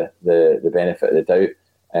deserve the benefit of the doubt.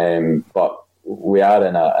 But we are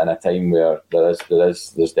in a time where there's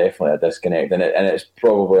definitely a disconnect, and it's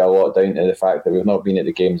probably a lot down to the fact that we've not been at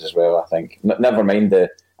the games as well. I think, never mind the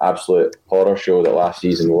absolute horror show that last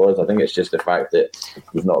season was. I think it's just the fact that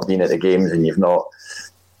you've not been at the games and you've not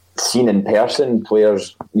seen in person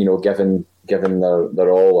players, given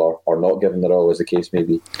their all or not given their all, as the case may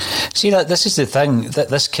be. See, that this is the thing, that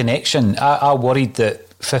this connection, I worried that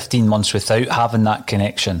 15 months without having that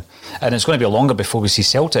connection, and it's going to be longer before we see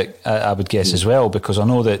Celtic, I would guess as well, because I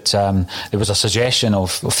know that there was a suggestion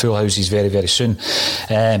of full houses very, very soon,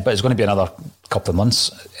 but it's going to be another couple of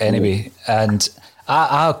months anyway. And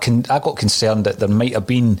I got concerned that there might have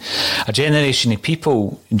been a generation of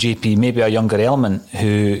people, JP, maybe a younger element,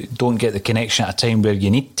 who don't get the connection at a time where you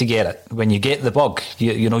need to get it. When you get the bug,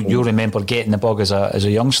 you'll remember getting the bug as a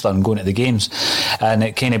youngster and going to the games, and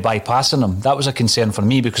it kind of bypassing them. That was a concern for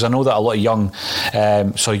me, because I know that a lot of young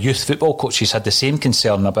youth football coaches had the same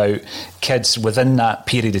concern about kids within that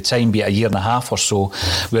period of time, be it a year and a half or so,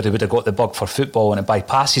 where they would have got the bug for football and it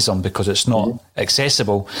bypasses them because it's not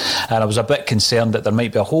accessible, and I was a bit concerned that there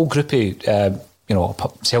might be a whole group of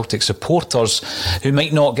Celtic supporters who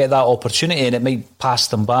might not get that opportunity and it might pass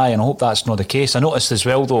them by, and I hope that's not the case. I noticed as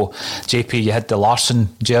well though, JP, you had the Larsson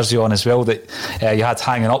jersey on as well that you had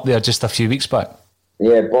hanging up there just a few weeks back.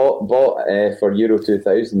 Yeah, bought for Euro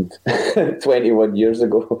 2000 21 years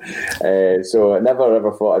ago. So I never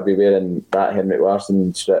ever thought I'd be wearing that Henrik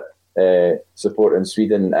Larsson strip supporting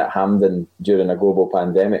Sweden at Hampden during a global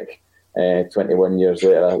pandemic 21 years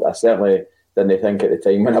later. I certainly didn't think at the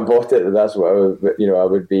time when I bought it that that's what I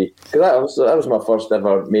would be, because that was my first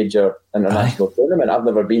ever major international tournament. I've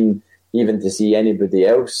never been even to see anybody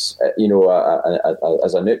else, as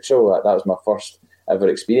a neutral. That was my first ever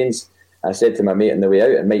experience. I said to my mate on the way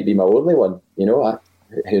out, it might be my only one.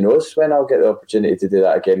 Who knows when I'll get the opportunity to do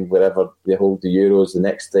that again, wherever they hold the Euros the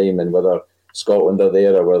next time, and whether Scotland are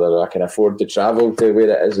there or whether I can afford to travel to where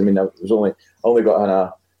it is. I mean, I was only got on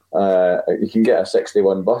a. You can get a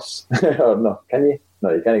 61 bus, or no? Can you?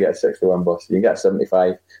 No, you can't get a 61 bus. You can get a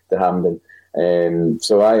 75 to Hampden.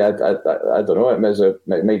 So I don't know.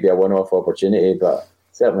 It might be a one-off opportunity, but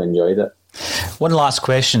certainly enjoyed it. One last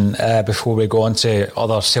question before we go on to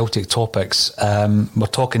other Celtic topics. We're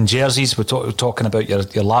talking jerseys. We're talking about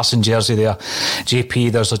your Larsson jersey there,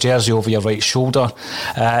 JP. There's a jersey over your right shoulder.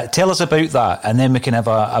 Tell us about that, and then we can have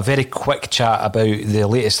a very quick chat about the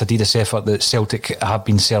latest Adidas effort that Celtic have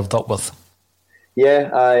been served up with. Yeah,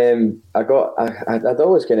 I'd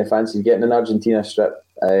always kind of fancied getting an Argentina strip,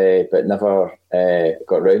 but never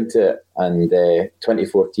got round to it. And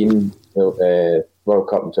 2014. World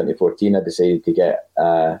Cup in 2014, I decided to get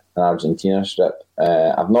an Argentina strip.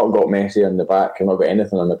 I've not got Messi on the back. I've not got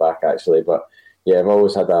anything on the back, actually. But yeah, I've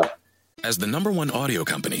always had a... As the #1 audio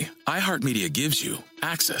company, iHeartMedia gives you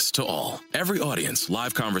access to all. Every audience,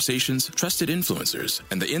 live conversations, trusted influencers,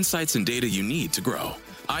 and the insights and data you need to grow.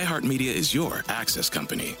 iHeartMedia is your access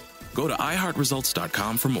company. Go to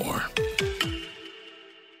iHeartResults.com for more.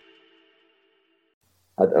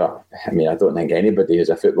 I don't think anybody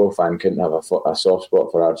who's a football fan couldn't have a soft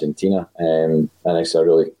spot for Argentina. And it's a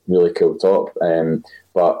really, really cool top.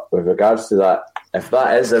 But with regards to that, if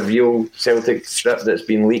that is a real Celtic strip that's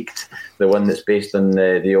been leaked, the one that's based on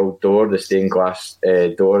the old door, the stained glass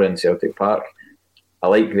door in Celtic Park, I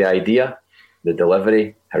like the idea. The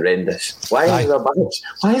delivery, horrendous. Why is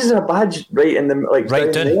there a badge right in the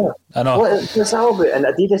right down there? I know. What's this all about? And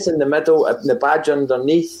Adidas in the middle, and the badge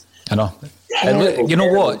underneath. I know. You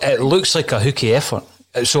know what? It looks like a hooky effort.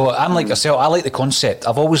 So I'm like yourself. I like the concept.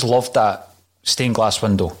 I've always loved that stained glass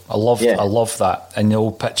window. I love that. And the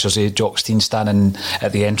old pictures of Jock Stein standing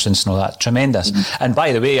at the entrance and all that. Tremendous. Mm-hmm. And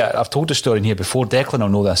by the way, I've told the story in here before. Declan will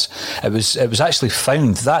know this. It was actually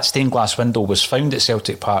found. That stained glass window was found at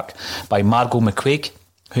Celtic Park by Margot McQuaig,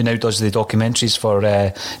 who now does the documentaries for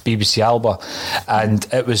BBC Alba, and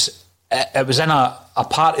it was in a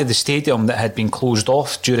part of the stadium that had been closed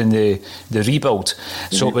off during the rebuild.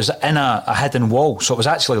 So it was in a hidden wall. So it was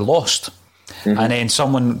actually lost. Mm-hmm. And then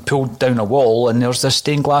someone pulled down a wall and there's this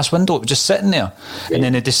stained glass window. It was just sitting there. Yeah. And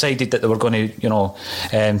then they decided that they were going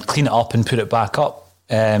to, clean it up and put it back up.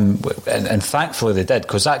 And thankfully they did,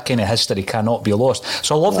 because that kind of history cannot be lost.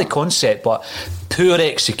 So I love the concept, but poor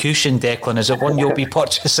execution, Declan. Is it one you'll be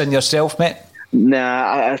purchasing yourself, mate?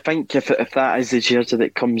 Nah, I think if that is the jersey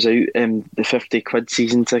that comes out, the £50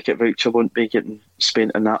 season ticket voucher won't be getting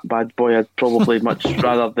spent on that bad boy. I'd probably much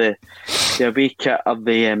rather the away kit of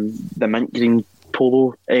the mint green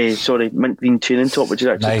polo, mint green training top, which is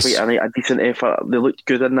actually quite a decent effort. They looked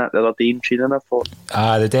good in that the other day in training, I thought.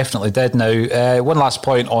 They definitely did. Now, one last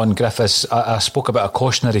point on Griffiths. I spoke about a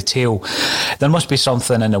cautionary tale. There must be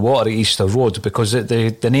something in the water at Easter Road, because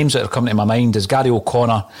the names that are coming to my mind is Gary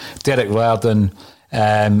O'Connor, Derek Riordan,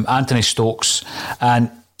 Anthony Stokes,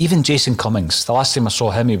 and even Jason Cummings. The last time I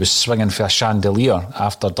saw him, he was swinging for a chandelier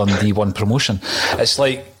after Dundee won promotion. It's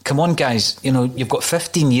like, come on, guys, you've got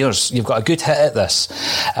 15 years, you've got a good hit at this,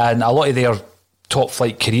 and a lot of their top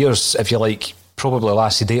flight careers, if you like, probably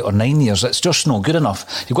lasted 8 or 9 years. It's just not good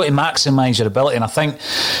enough. You've got to maximise your ability, and I think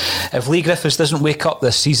if Leigh Griffiths doesn't wake up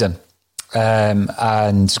this season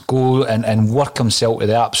and go and work himself to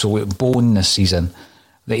the absolute bone this season,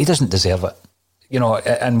 that he doesn't deserve it.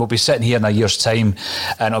 And we'll be sitting here in a year's time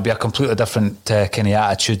and it'll be a completely different kind of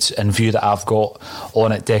attitude and view that I've got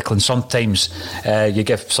on it, Declan. Sometimes you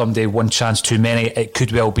give somebody one chance too many. It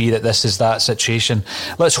could well be that this is that situation.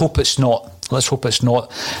 Let's hope it's not. Let's hope it's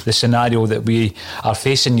not the scenario that we are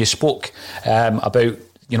facing. You spoke about,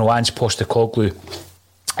 Ange Postecoglou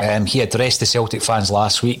He addressed the Celtic fans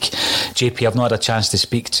last week. JP, I've not had a chance to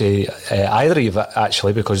speak to either of you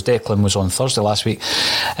actually, because Declan was on Thursday last week.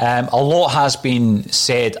 A lot has been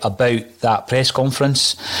said about that press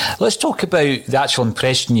conference. Let's talk about the actual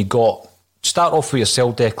impression you got. Start off with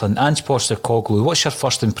yourself, Declan. Ange Postecoglou, what's your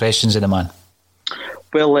first impressions of the man?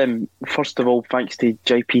 Well, first of all, thanks to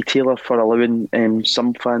JP Taylor for allowing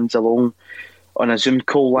some fans along on a Zoom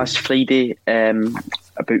call last Friday.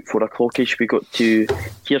 About 4 o'clock-ish, we got to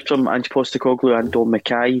hear from Ange Postecoglou and Don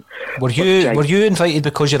Mackay. Were you invited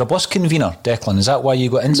because you're a bus convener, Declan? Is that why you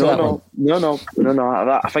got into that one? No.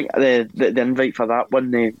 I think the invite for that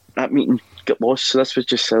one, that meeting got lost, so this was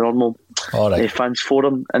just a normal fans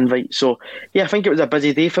forum invite. So yeah, I think it was a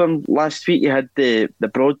busy day for him last week. You had the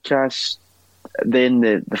broadcast, then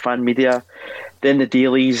the fan media, then the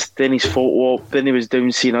dailies, then his photo op, then he was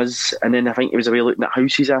down seeing us, and then I think he was away looking at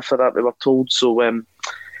houses after that, we were told. So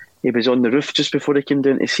he was on the roof just before he came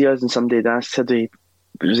down to see us, and somebody had asked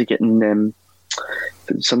was he getting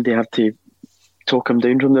somebody had to talk him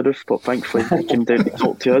down from the roof, but thankfully he came down to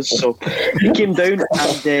talk to us. So he came down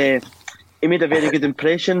and he made a very good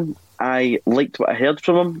impression. I liked what I heard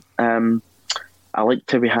from him. I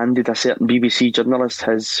liked how he handed a certain BBC journalist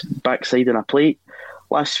his backside in a plate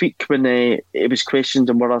last week when it was questioned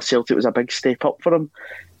on whether Celtic was a big step up for him.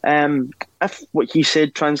 If what he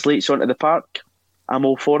said translates onto the park, I'm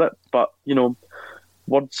all for it. But,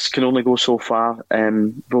 words can only go so far.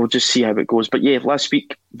 We'll just see how it goes. But yeah, last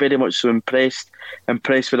week, very much so impressed with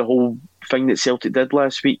the whole thing that Celtic did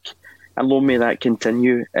last week. And long may that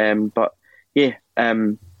continue. But yeah,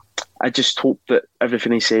 I just hope that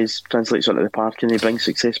everything he says translates onto the park and he brings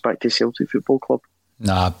success back to Celtic Football Club.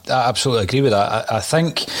 Nah, I absolutely agree with that. I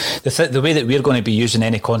think the way that we're going to be using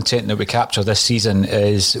any content that we capture this season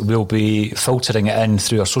is we'll be filtering it in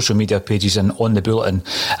through our social media pages and on the Bulletin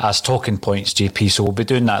as talking points, JP. So we'll be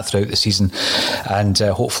doing that throughout the season, and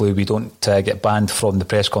hopefully we don't get banned from the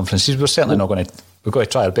press conferences. We're certainly not going to. We're going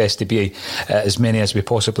to try our best to be as many as we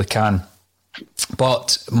possibly can.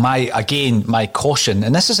 But my caution,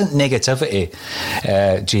 and this isn't negativity,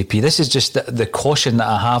 JP, this is just the caution that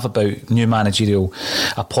I have about new managerial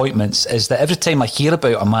appointments, is that every time I hear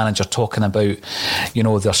about a manager talking about,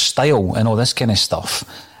 their style and all this kind of stuff,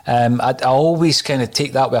 I always kind of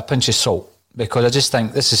take that with a pinch of salt, because I just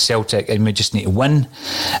think this is Celtic and we just need to win,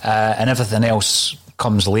 and everything else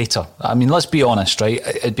comes later. I mean, let's be honest, right?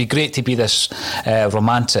 It'd be great to be this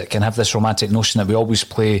romantic and have this romantic notion that we always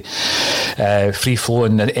play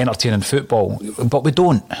free-flowing, entertaining football, but we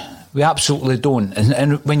don't. We absolutely don't.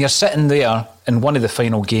 And when you're sitting there in one of the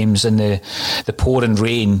final games in the pouring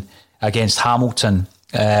rain against Hamilton,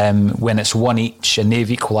 when it's 1 each and they've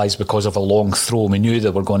equalised because of a long throw, we knew they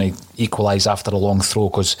were going to equalise after a long throw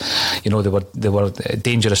because they were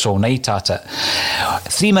dangerous all night at it.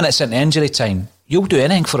 3 minutes into injury time, you'll do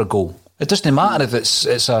anything for a goal. It doesn't matter if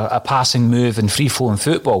it's a passing move in free-flowing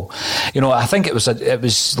football. I think it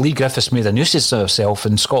was Leigh Griffiths made a nuisance of herself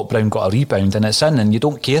and Scott Brown got a rebound and it's in, and you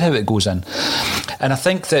don't care how it goes in. And I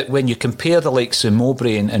think that when you compare the likes of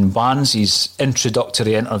Mowbray and Barnes's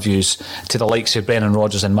introductory interviews to the likes of Brendan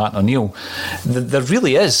Rodgers and Martin O'Neill, there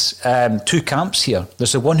really is two camps here.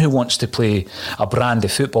 There's the one who wants to play a brand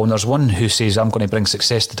of football, and there's one who says, I'm going to bring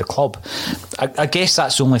success to the club. I guess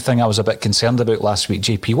that's the only thing I was a bit concerned about last week.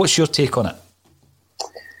 JP, what's your take on it?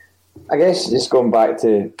 I guess just going back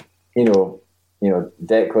to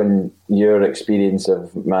Declan, your experience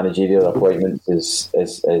of managerial appointments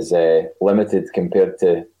is limited compared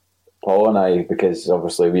to Paul and I, because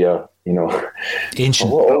obviously we are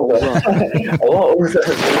ancient, a lot older.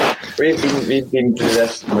 We've been through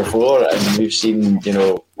this before, and we've seen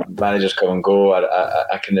managers come and go.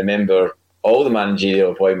 I can remember all the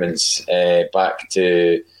managerial appointments back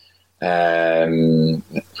to.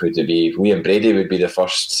 Would it be Liam Brady would be the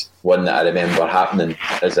first one that I remember happening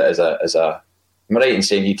as a am I right in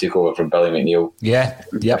saying he took over from Billy McNeil? Yeah,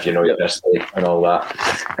 if your history and all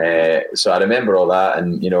that. So I remember all that,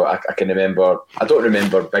 and I can remember. I don't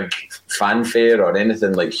remember big fanfare or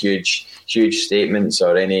anything like huge statements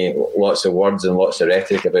or lots of words and lots of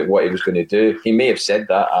rhetoric about what he was going to do. He may have said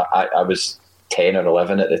that. I was 10 or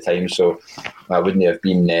 11 at the time, so I wouldn't have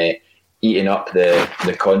been eating up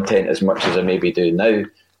the content as much as I maybe do now.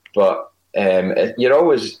 But you're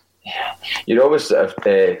always sort of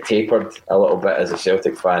tapered a little bit as a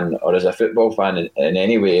Celtic fan or as a football fan in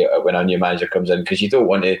any way when a new manager comes in, because you don't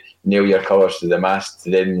want to nail your colours to the mast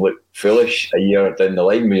to then look foolish a year down the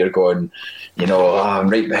line where you're going, I'm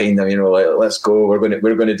right behind them, let's go, we're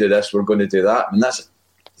going to do this, we're going to do that. And that's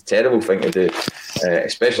terrible thing to do,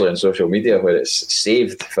 especially on social media where it's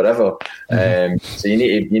saved forever. So you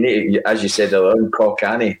need to, as you said, a little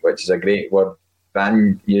cock-anny, which is a great word.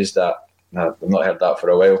 Van used that. No, I've not heard that for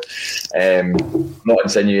a while. Not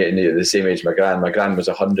insinuating the same age my gran. My gran was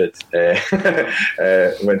 100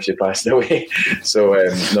 when she passed away. So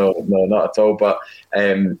no, not at all. But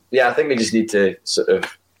I think we just need to sort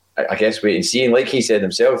of, I guess, wait and see. And like he said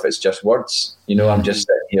himself, it's just words. I'm just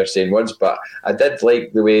sitting here saying words. But I did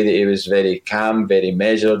like the way that he was very calm, very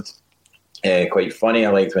measured. Quite funny. I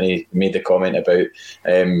liked when he made the comment about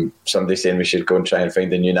somebody saying we should go and try and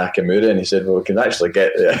find a new Nakamura, and he said, well, we can actually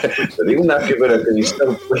get the real Nakamura because he's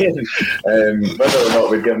still playing. Whether or not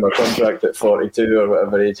we give him a contract at 42 or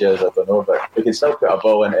whatever age he is, I don't know, but we can still put a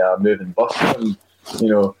ball into a moving bus from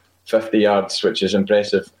 50 yards, which is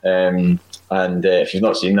impressive. And if you've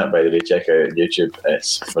not seen that, by the way, check out YouTube.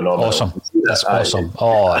 It's phenomenal. Awesome. That's awesome.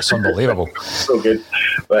 Oh, it's unbelievable. So good.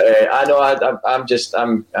 But I know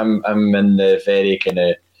I'm in the very kind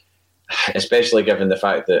of, especially given the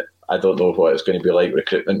fact that I don't know what it's going to be like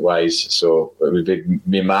recruitment wise. So it would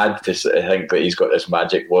be mad to think that he's got this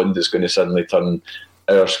magic wand that's going to suddenly turn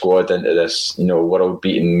our squad into this, world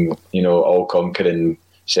beating, all conquering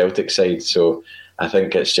Celtic side. So I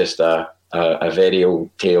think it's just a very old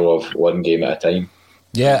tale of one game at a time.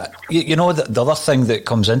 Yeah, the other thing that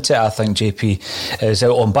comes into it, I think, JP, is,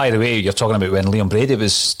 and by the way, you're talking about when Liam Brady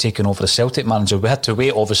was taking over as Celtic manager, we had to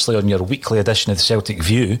wait, obviously, on your weekly edition of the Celtic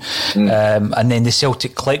View, and then the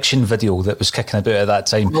Celtic Collection video that was kicking about at that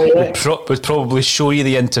time would probably show you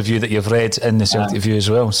the interview that you've read in the Celtic View as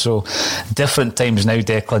well. So, different times now,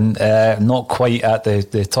 Declan, not quite at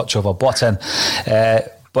the touch of a button.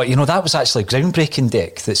 But, that was actually groundbreaking,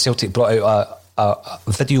 Dick, that Celtic brought out a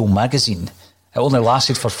video magazine. It only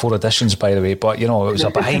lasted for 4 editions, by the way, but, it was a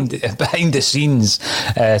behind-the-scenes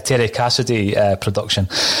Terry Cassidy production.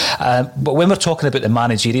 But when we're talking about the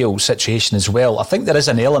managerial situation as well, I think there is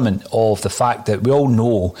an element of the fact that we all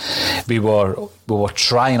know we were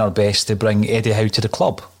trying our best to bring Eddie Howe to the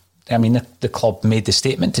club. I mean, the club made the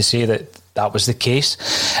statement to say that was the case.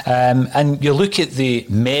 And you look at the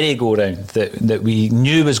merry-go-round that we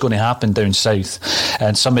knew was going to happen down south,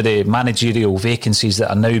 and some of the managerial vacancies that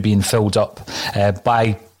are now being filled up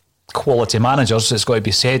by quality managers, it's got to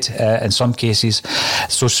be said, in some cases.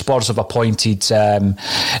 So Spurs have appointed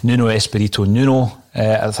Nuno Espirito Nuno,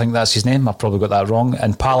 I think that's his name, I've probably got that wrong,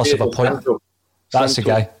 and Palace have appointed... That's the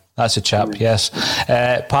guy, that's the chap, yes.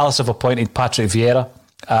 Palace have appointed Patrick Vieira,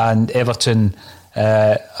 and Everton...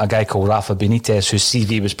 a guy called Rafa Benitez, whose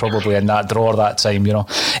CV was probably in that drawer that time,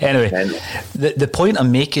 Anyway, the point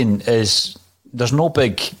I'm making is there's no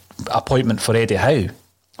big appointment for Eddie Howe,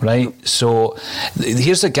 right? So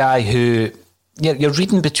here's a guy who you're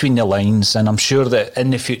reading between the lines, and I'm sure that in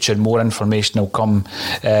the future more information will come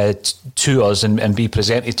to us and be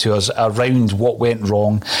presented to us around what went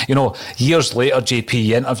wrong. Years later, JP,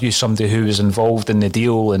 you interview somebody who was involved in the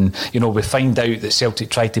deal, and we find out that Celtic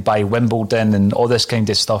tried to buy Wimbledon and all this kind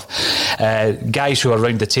of stuff. Guys who are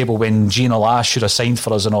around the table when Gina Lash should have signed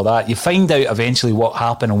for us and all that. You find out eventually what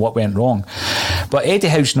happened and what went wrong. But Eddie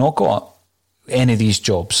Howe's not got any of these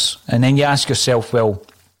jobs, and then you ask yourself, well,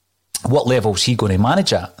 what level is he going to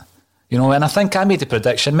manage at? And I think I made a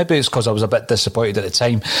prediction, maybe it's because I was a bit disappointed at the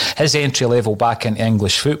time, his entry level back into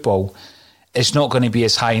English football is not going to be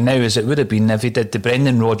as high now as it would have been if he did the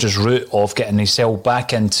Brendan Rodgers route of getting himself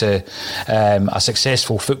back into a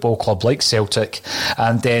successful football club like Celtic,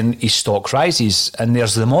 and then his stock rises, and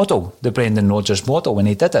there's the model, the Brendan Rodgers model when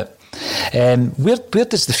he did it. Where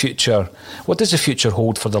does the future, what does the future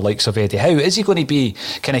hold for the likes of Eddie Howe? Is he going to be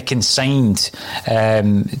kind of consigned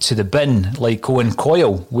to the bin like Owen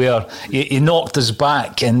Coyle, where he knocked us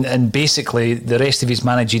back and basically the rest of his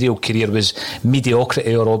managerial career was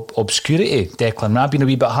mediocrity or obscurity? Declan, I've been a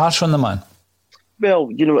wee bit harsh on the man. Well,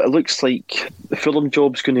 it looks like the Fulham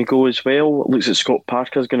job's going to go as well. It looks like Scott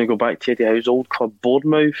Parker's going to go back to Eddie Howe's old club,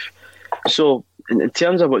 Bournemouth. So in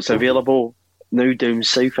terms of what's available now down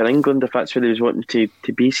south in England, if that's where he was wanting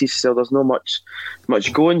to base his still, there's not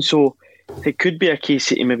much going. So it could be a case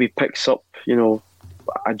that he maybe picks up,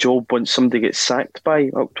 a job once somebody gets sacked by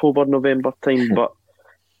October, November time. But,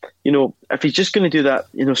 if he's just going to do that,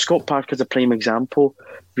 Scott Parker's a prime example.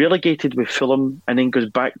 Relegated with Fulham and then goes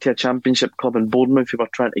back to a championship club in Bournemouth who were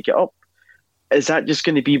trying to get up. Is that just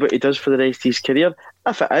going to be what he does for the rest of his career?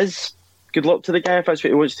 If it is, good luck to the guy if that's what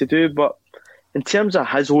he wants to do. But in terms of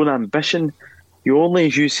his own ambition, you only,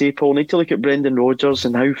 as you say, Paul, need to look at Brendan Rodgers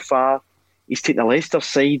and how far he's taken the Leicester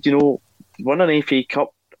side. Won an FA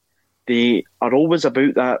Cup. They are always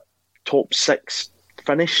about that top 6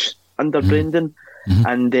 finish under Brendan. Mm-hmm.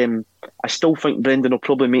 And I still think Brendan will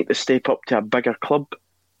probably make the step up to a bigger club.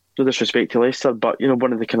 No disrespect to Leicester, but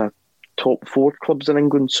one of the kind of top 4 clubs in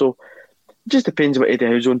England. So it just depends what Eddie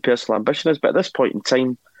Howe's own personal ambition is. But at this point in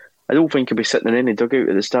time, I don't think he'll be sitting in any dugout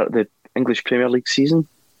at the start of the English Premier League season.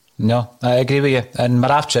 No, I agree with you. And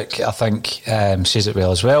Moravchik, I think, says it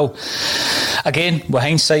well as well. Again, with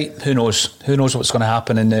hindsight, who knows? Who knows what's going to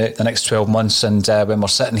happen in the next 12 months? And when we're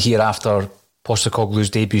sitting here after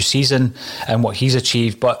Postecoglou's debut season and what he's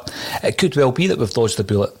achieved, but it could well be that we've dodged the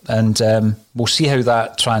bullet, and we'll see how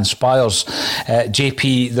that transpires.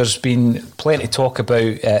 JP, there's been plenty of talk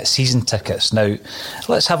about season tickets. Now,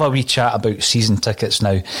 let's have a wee chat about season tickets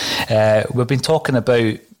now. We've been talking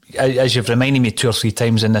about, as you've reminded me 2 or 3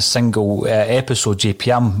 times in this single episode,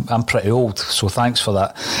 JP, I'm pretty old, so thanks for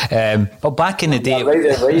that. But back in the day,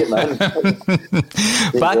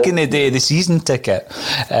 back in the day, the season ticket,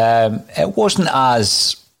 it wasn't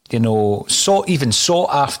as sought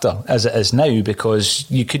after as it is now, because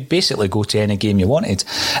you could basically go to any game you wanted.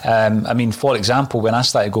 I mean, for example, when I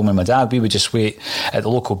started going with my dad, we would just wait at the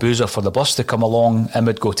local boozer for the bus to come along and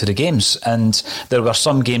we'd go to the games. And there were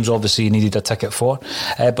some games obviously you needed a ticket for,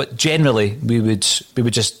 but generally we would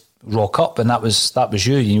just rock up, and that was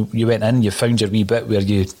you went in, you found your wee bit where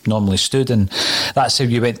you normally stood, and that's how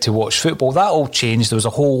you went to watch football. That all changed. There was a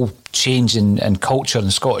whole change in culture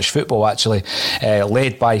in Scottish football, actually,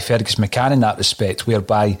 led by Fergus McCann in that respect,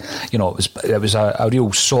 whereby it was a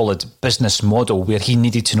real solid business model where he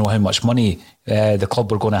needed to know how much money the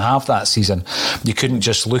club were going to have that season. You couldn't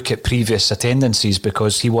just look at previous attendances,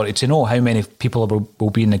 because he wanted to know how many people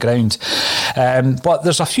will be in the ground. But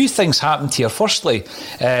there's a few things happened here. Firstly,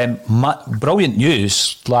 brilliant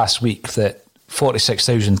news last week that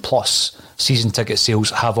 46,000 plus season ticket sales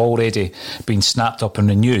have already been snapped up and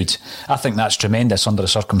renewed. I think that's tremendous under the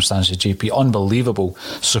circumstances, JP. Unbelievable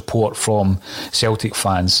support from Celtic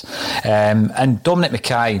fans. And Dominic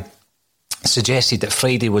Mackay suggested that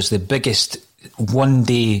Friday was the biggest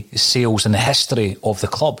one-day sales in the history of the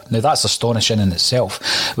club. Now, that's astonishing in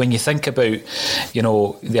itself. When you think about,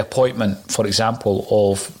 the appointment, for example,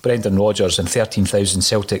 of Brendan Rodgers and 13,000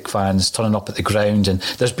 Celtic fans turning up at the ground, and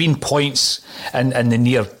there's been points in the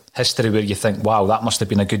near history where you think, wow, that must have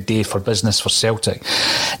been a good day for business for Celtic.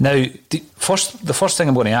 Now, the first thing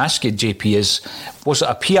I'm going to ask you, JP, is, was it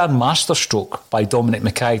a PR masterstroke by Dominic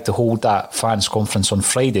Mackay to hold that fans conference on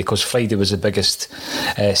Friday? Because Friday was the biggest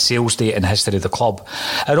sales day in the history of the club.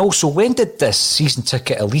 And also, when did this season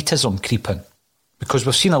ticket elitism creep in? Because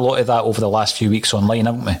we've seen a lot of that over the last few weeks online,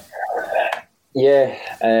 haven't we? Yeah,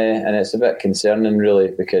 and it's a bit concerning, really,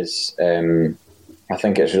 because I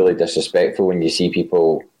think it's really disrespectful when you see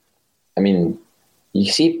people. I mean,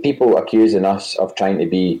 you see people accusing us of trying to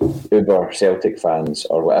be uber Celtic fans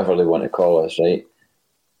or whatever they want to call us, right?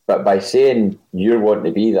 But by saying you're wanting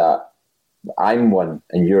to be that, I'm one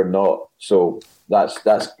and you're not. So that's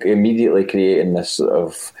immediately creating this sort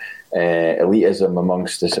of elitism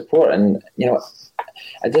amongst the support. And,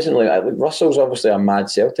 it doesn't look like Russell's obviously a mad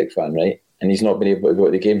Celtic fan, right? And he's not been able to go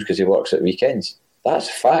to the games because he works at weekends. That's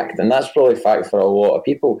fact, and that's probably fact for a lot of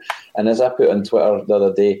people. And as I put on Twitter the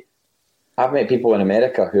other day, I've met people in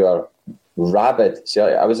America who are rabid. So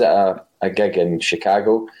I was at a gig in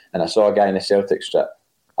Chicago, and I saw a guy in a Celtic strip.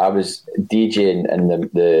 I was DJing in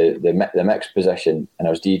the mixed position, and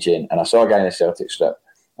I was DJing, and I saw a guy in a Celtic strip,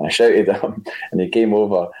 and I shouted at him, and he came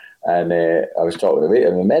over, and I was talking to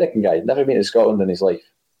him, an American guy, never been to Scotland in his life,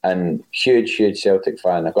 and huge Celtic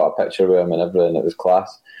fan. I got a picture with him and everything. It was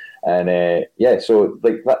class. And so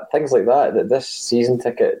like that, things like that this season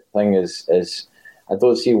ticket thing is I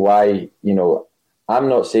don't see why. I'm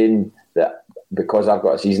not saying that because I've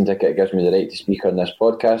got a season ticket it gives me the right to speak on this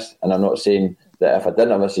podcast, and I'm not saying that if I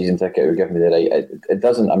didn't have a season ticket it would give me the right. It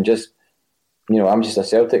doesn't. I'm just a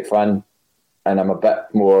Celtic fan, and I'm a bit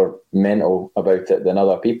more mental about it than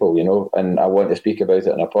other people, and I want to speak about it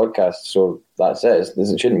on a podcast. So that's it.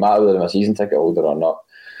 It shouldn't matter whether I'm a season ticket holder or not,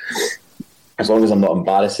 as long as I'm not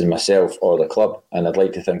embarrassing myself or the club, and I'd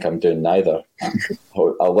like to think I'm doing neither.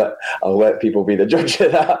 I'll let people be the judge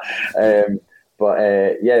of that. But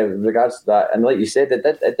with regards to that, and like you said, it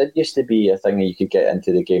did used to be a thing that you could get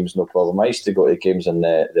into the games no problem. I used to go to the games in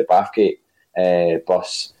the Bathgate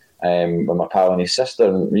bus with my pal and his sister,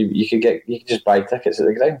 and you could just buy tickets at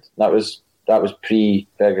the ground. That was pre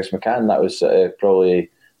Fergus McCann. That was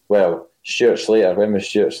probably Stuart Slater. When was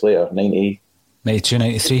Stuart Slater? 92,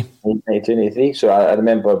 93. So I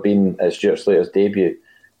remember being at Stuart Slater's debut,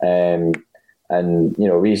 and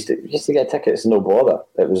we used to get tickets, no bother.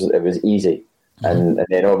 It was easy, and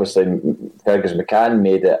then obviously Fergus McCann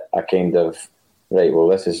made it a kind of right. Well,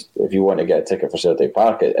 this is if you want to get a ticket for Celtic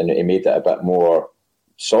Park, and he made it a bit more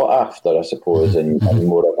sought after, I suppose, and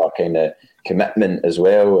more of a kind of commitment as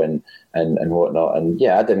well, and whatnot. And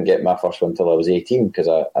yeah, I didn't get my first one until I was 18 because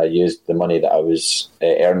I used the money that I was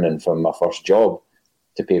earning from my first job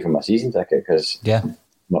to pay for my season ticket, because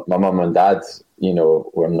my mum and dad,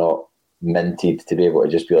 were not minted to be able to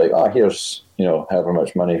just be like, here's, however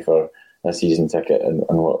much money for a season ticket and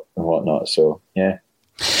whatnot. So, yeah.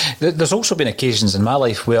 There's also been occasions in my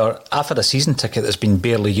life where I've had a season ticket that's been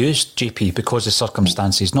barely used, JP, because of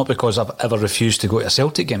circumstances, not because I've ever refused to go to a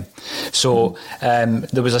Celtic game. So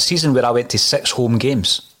there was a season where I went to 6 home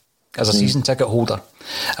games as a season ticket holder,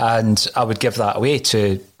 and I would give that away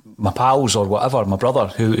to my pals or whatever, my brother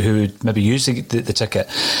who maybe used the ticket.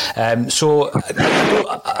 So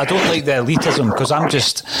I don't like the elitism, because I'm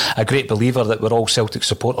just a great believer that we're all Celtic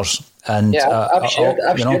supporters. And I've shared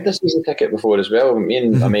the season ticket before as well. Me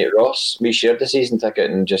and my mate Ross, we shared the season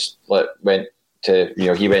ticket and just went to,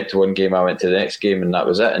 he went to one game, I went to the next game, and that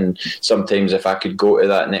was it. And sometimes if I could go to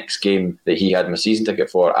that next game that he had my season ticket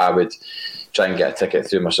for, I would try and get a ticket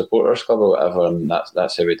through my supporters club or whatever, and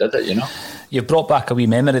that's how we did it, You've brought back a wee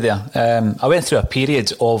memory there. I went through a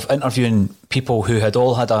period of interviewing people who had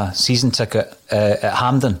all had a season ticket at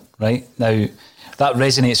Hampden, right? Now, that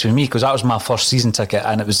resonates with me because that was my first season ticket,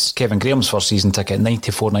 and it was Kevin Graham's first season ticket,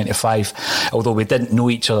 94-95, although we didn't know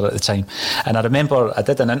each other at the time. And I remember I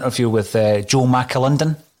did an interview with Joe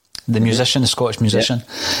McAlinden, the musician, the Scottish musician,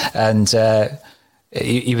 and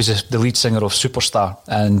he was the lead singer of Superstar,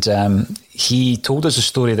 and he told us a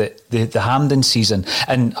story that the Hampden season,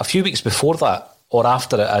 and a few weeks before that or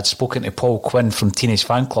after it, I'd spoken to Paul Quinn from Teenage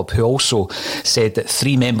Fan Club, who also said that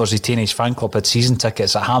 3 members of Teenage Fan Club had season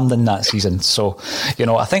tickets at Hampden that season. So,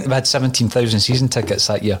 I think we had 17,000 season tickets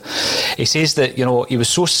that year. He says that, he was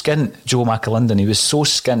so skint, Joe McAlinden, he was so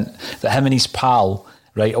skint that him and his pal,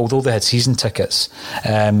 right, although they had season tickets,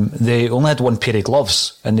 they only had one pair of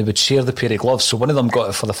gloves, and they would share the pair of gloves. So one of them got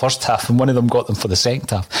it for the first half and one of them got them for the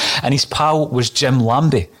second half. And his pal was Jim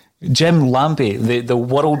Lambie, the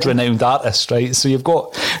world-renowned artist, right? So you've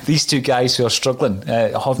got these 2 guys who are struggling,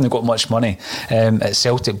 haven't got much money, at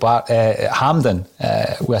Celtic at Hampden,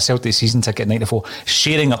 with a Celtic season ticket in 94,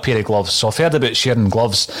 sharing a pair of gloves. So I've heard about sharing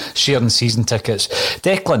gloves, sharing season tickets.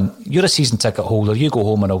 Declan, you're a season ticket holder. You go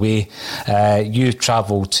home and away. You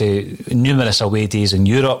travel to numerous away days in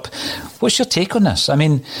Europe. What's your take on this? I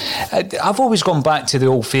mean, I've always gone back to the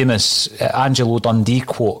old famous Angelo Dundee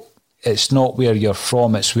quote, "It's not where you're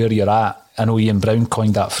from, it's where you're at." I know Ian Brown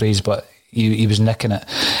coined that phrase, but he was nicking it.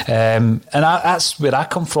 And that's where I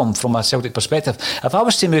come from a Celtic perspective. If I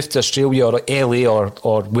was to move to Australia or LA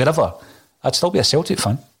or wherever, I'd still be a Celtic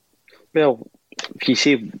fan. Well, if you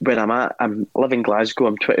say where I'm at, I live in Glasgow,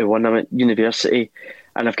 I'm 21, I'm at university,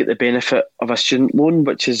 and I've got the benefit of a student loan,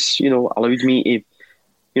 which has, allowed me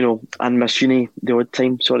to, and miss uni the odd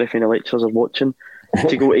time. Sorry if any lecturers are watching.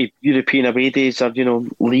 To go to European away days, or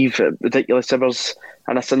leave at ridiculous hours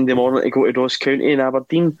on a Sunday morning to go to Ross County in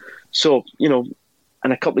Aberdeen. So in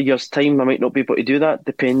a couple of years' time I might not be able to do that,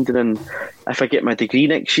 depending on if I get my degree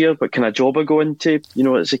next year, what kind of job I go into.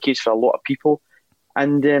 It's the case for a lot of people,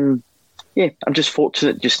 and I'm just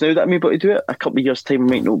fortunate just now that I'm able to do it. A couple of years' time I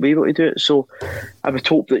might not be able to do it, so I would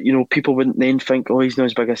hope that people wouldn't then think, he's not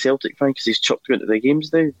as big a Celtic fan because he's chucked into the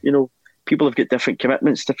games now. People have got different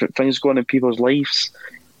commitments, different things going on in people's lives,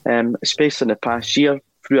 especially in the past year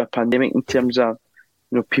through a pandemic, in terms of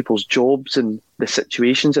people's jobs and the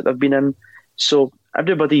situations that they've been in. So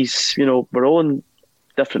everybody's, we're all in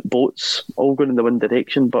different boats, all going in the one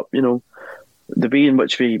direction, but the way in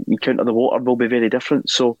which we encounter the water will be very different.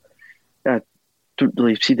 So I don't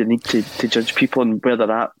really see the need to judge people on where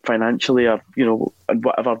they're at financially, or in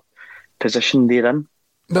whatever position they're in.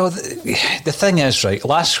 Well, the thing is, right,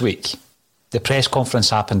 last week the press conference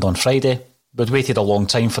happened on Friday. We'd waited a long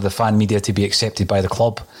time for the fan media to be accepted by the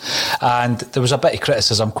club, and there was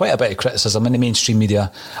quite a bit of criticism in the mainstream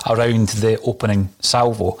media around the opening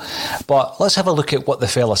salvo. But let's have a look at what the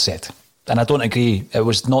fella said. And I don't agree, it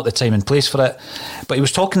was not the time and place for it, but he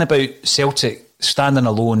was talking about Celtic standing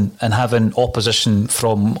alone and having opposition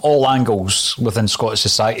from all angles within Scottish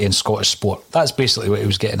society and Scottish sport. That's basically what he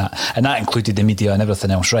was getting at, and that included the media and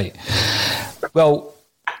everything else, right? Well,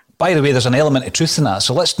 by the way, there's an element of truth in that,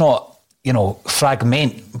 so let's not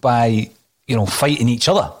fragment by fighting each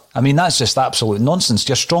other. I mean, that's just absolute nonsense.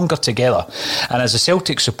 You're stronger together. And as a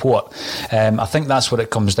Celtic support, I think that's what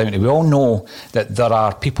it comes down to. We all know that there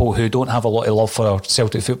are people who don't have a lot of love for our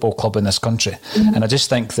Celtic Football Club in this country. Mm-hmm. And I just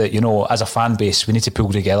think that, as a fan base, we need to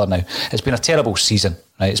pull together now. It's been a terrible season,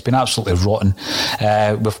 right? It's been absolutely rotten.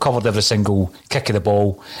 We've covered every single kick of the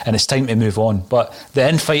ball, and it's time to move on. But the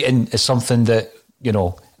infighting is something that,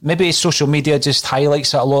 maybe social media just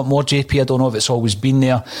highlights it a lot more, JP. I don't know if it's always been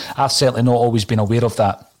there. I've certainly not always been aware of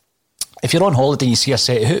that. If you're on holiday and you see a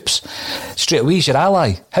set of hoops, straight away he's your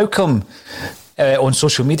ally. How come on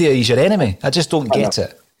social media he's your enemy? I just don't get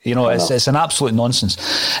it. You know, it's an absolute nonsense.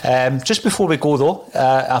 Just before we go though,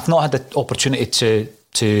 I've not had the opportunity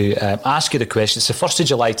to ask you the question. It's the 1st of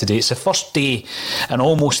July today. It's the first day in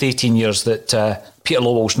almost 18 years that Peter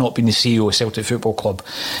Lowell's not been the CEO of Celtic Football Club.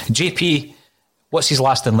 JP, what's his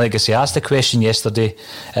lasting legacy? I asked the question yesterday.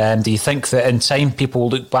 Do you think that in time people will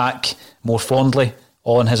look back more fondly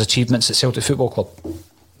on his achievements at Celtic Football Club?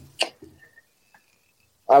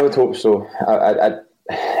 I would hope so.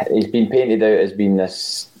 He's been painted out as being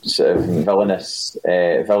this sort of villain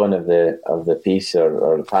of the piece,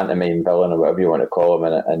 or pantomime villain, or whatever you want to call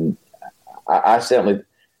him. And I certainly,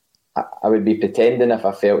 I would be pretending if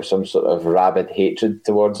I felt some sort of rabid hatred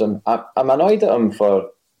towards him. I'm annoyed at him for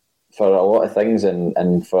a lot of things,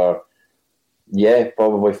 and for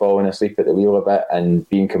probably falling asleep at the wheel a bit and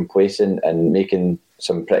being complacent and making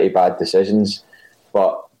some pretty bad decisions.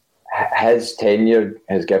 But his tenure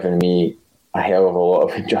has given me a hell of a lot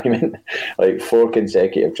of enjoyment. Like 4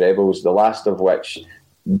 consecutive trebles, the last of which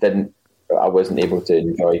I wasn't able to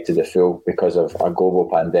enjoy to the full because of a global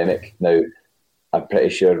pandemic. Now, I'm pretty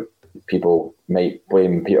sure people might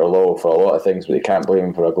blame Peter Lowell for a lot of things, but they can't blame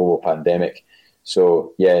him for a global pandemic.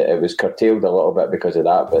 So, it was curtailed a little bit because of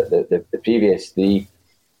that, but the previous 3,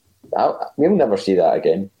 we'll never see that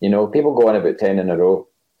again. You know, people go on about 10 in a row.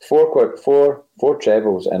 4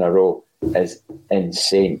 trebles in a row is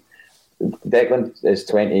insane. Declan is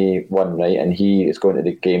 21, right, and he is going to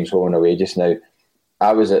the games home and away just now.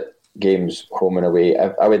 I was at games home and away.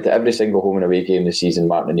 I went to every single home and away game this season.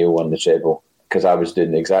 Martin O'Neill won the treble because I was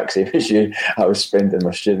doing the exact same as you. I was spending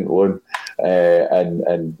my student loan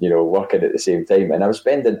and working at the same time, and I was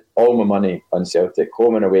spending all my money on Celtic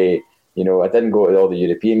home and away. You know, I didn't go to all the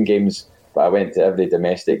European games, but I went to every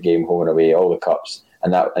domestic game home and away, all the cups,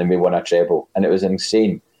 and we won a treble, and it was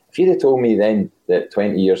insane. If you'd have told me then that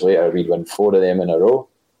 20 years later we'd win 4 of them in a row,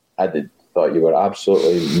 I'd have thought you were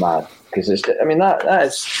absolutely mad. Because that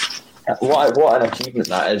is what an achievement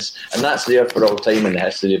that is, and that's there for all time in the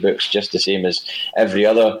history books, just the same as every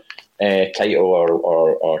other title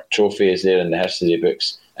or trophy is there in the history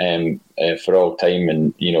books for all time.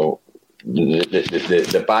 And you know,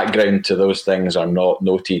 the background to those things are not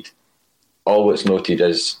noted. All that's noted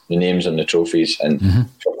is the names and the trophies, and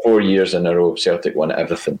for 4 years in a row, Celtic won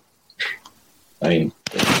everything. I mean,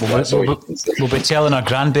 we'll be telling our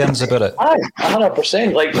grandbairns about it.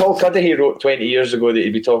 100%. Like Paul Cuddihy wrote 20 years ago that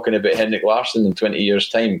he'd be talking about Henrik Larsson in 20 years'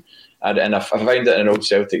 time, and I found it in an old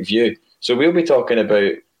Celtic view. So we'll be talking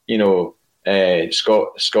about, you know,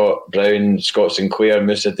 Scott Brown, Scott Sinclair,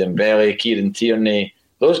 Moussa Dembele, Kieran Tierney.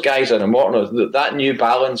 Those guys are immortal. That New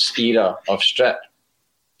Balance era of strip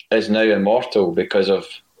is now immortal because of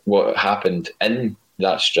what happened in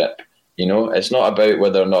that strip. You know, it's not about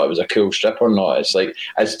whether or not it was a cool strip or not. It's like,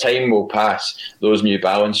 as time will pass, those New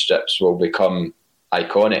Balance strips will become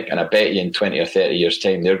iconic. And I bet you in 20 or 30 years'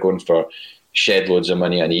 time, they're going for shed loads of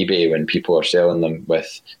money on eBay when people are selling them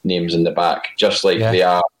with names in the back, just like they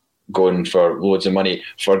are going for loads of money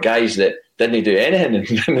for guys that didn't do anything in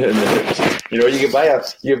the You know, you could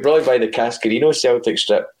probably buy the Cascarino Celtic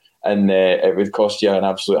strip, and it would cost you an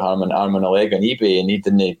absolute arm and a leg on eBay, and he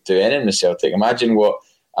didn't do anything with Celtic. Imagine what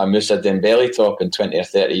a Moussa Dembele top in 20 or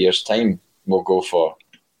 30 years' time will go for.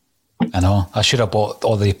 I know. I should have bought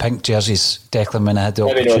all the pink jerseys, Declan, when I had the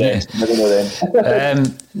opportunity. Maybe not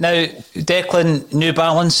then. Now, Declan, New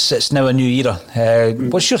Balance, it's now a new era.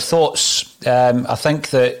 What's your thoughts? I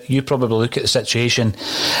think that you probably look at the situation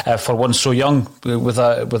for one so young with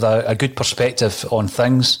a good perspective on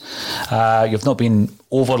things. You've not been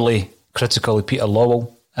overly critical of Peter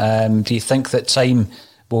Lowell. Do you think that time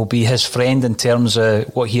will be his friend in terms of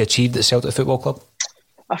what he achieved at Celtic Football Club?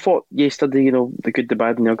 I thought yesterday, you know, the good, the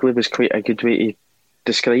bad and the ugly was quite a good way to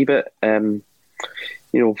describe it. You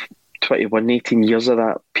know, 21, 18 years of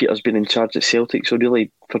that, Peter's been in charge at Celtic, so really,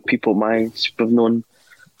 for people my age, we've known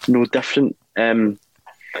no different.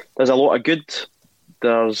 There's a lot of good,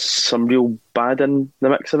 there's some real bad in the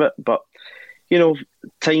mix of it, but, you know,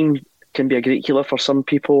 time can be a great healer for some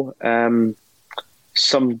people.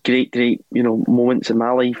 Some great, you know, moments in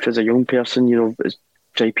my life as a young person, you know, as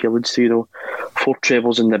JP alludes to, you know, 4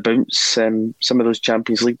 trebles in the bounce, some of those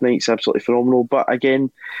Champions League nights, absolutely phenomenal. But again,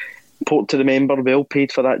 important to remember, well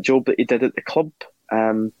paid for that job that he did at the club.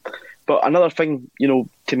 But another thing, you know,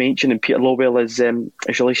 to mention in Peter Lowell is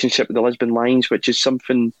his relationship with the Lisbon Lions, which is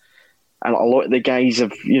something a lot of the guys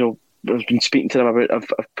have, you know, I've been speaking to them about,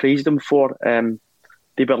 I've praised him for.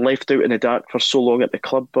 they were left out in the dark for so long at the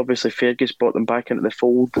club. Obviously, Fergus brought them back into the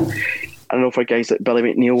fold. I know for guys like Billy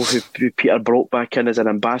McNeil, who Peter brought back in as an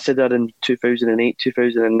ambassador in 2008,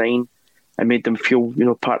 2009, and made them feel,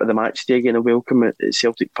 part of the match day again, and welcome at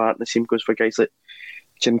Celtic Park. And the same goes for guys like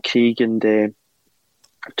Jim Craig and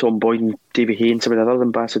Tom Boyd and Davy Hay and some of the other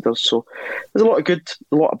ambassadors. So there's a lot of good,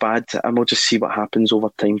 a lot of bad, and we'll just see what happens over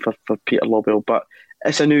time for Peter Lawwell. But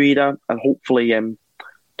it's a new era, and hopefully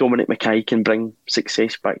Dominic Mackay can bring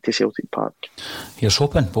success back to Celtic Park. Here's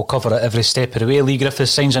hoping. We'll cover it every step of the way. Leigh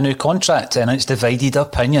Griffiths signs a new contract, and it's divided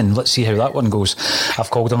opinion. Let's see how that one goes. I've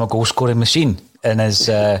called him a goal-scoring machine, and as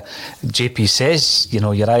JP says,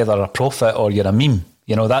 you're either a prophet or you're a meme.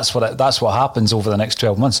 That's what happens over the next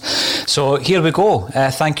 12 months. So here we go.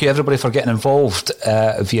 Thank you everybody for getting involved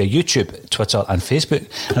via YouTube, Twitter and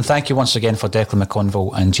Facebook. And thank you once again for Declan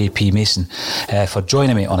McConville and JP Mason for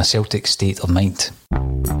joining me on A Celtic State of Mind.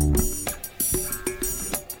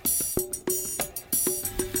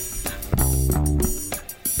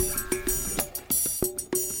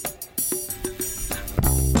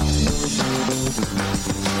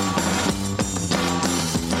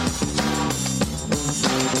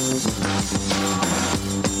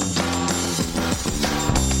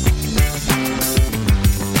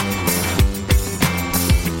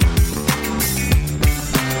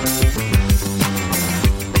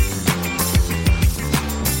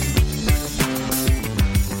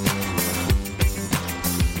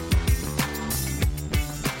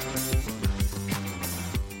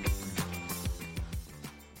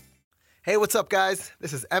 Hey, what's up, guys?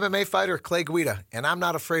 This is MMA fighter Clay Guida, and I'm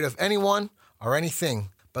not afraid of anyone or anything.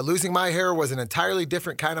 But losing my hair was an entirely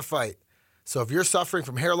different kind of fight. So if you're suffering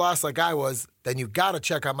from hair loss like I was, then you gotta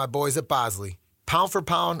check out my boys at Bosley. Pound for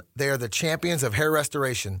pound, they are the champions of hair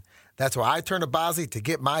restoration. That's why I turned to Bosley to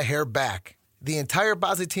get my hair back. The entire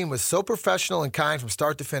Bosley team was so professional and kind from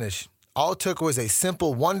start to finish. All it took was a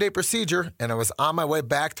simple one-day procedure, and I was on my way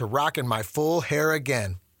back to rocking my full hair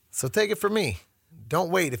again. So take it from me. Don't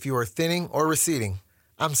wait if you are thinning or receding.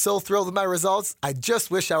 I'm so thrilled with my results, I just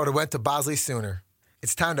wish I would have went to Bosley sooner.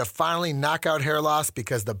 It's time to finally knock out hair loss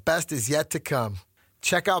because the best is yet to come.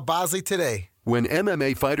 Check out Bosley today. When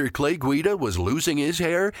MMA fighter Clay Guida was losing his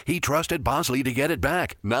hair, he trusted Bosley to get it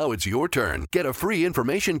back. Now it's your turn. Get a free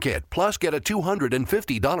information kit, plus get a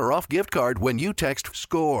 $250 off gift card when you text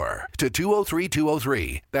SCORE to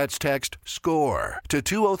 203203. That's text SCORE to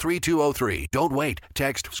 203203. Don't wait.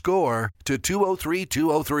 Text SCORE to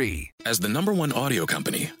 203203. As the #1 audio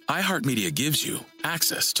company, iHeartMedia gives you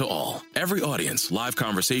access to all. Every audience, live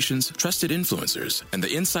conversations, trusted influencers, and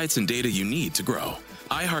the insights and data you need to grow.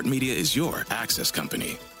 iHeartMedia is your access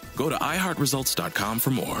company. Go to iHeartResults.com for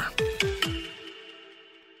more.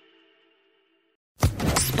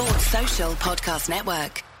 Sports Social Podcast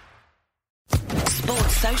Network.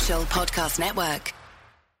 Sports Social Podcast Network.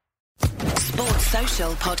 Sports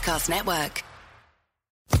Social Podcast Network.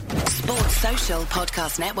 Sports Social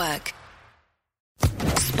Podcast Network.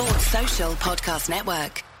 Sports Social Podcast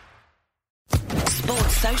Network.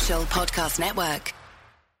 Sports Social Podcast Network.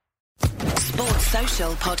 Sports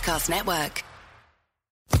Social Podcast Network.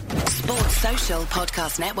 Sports Social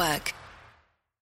Podcast Network.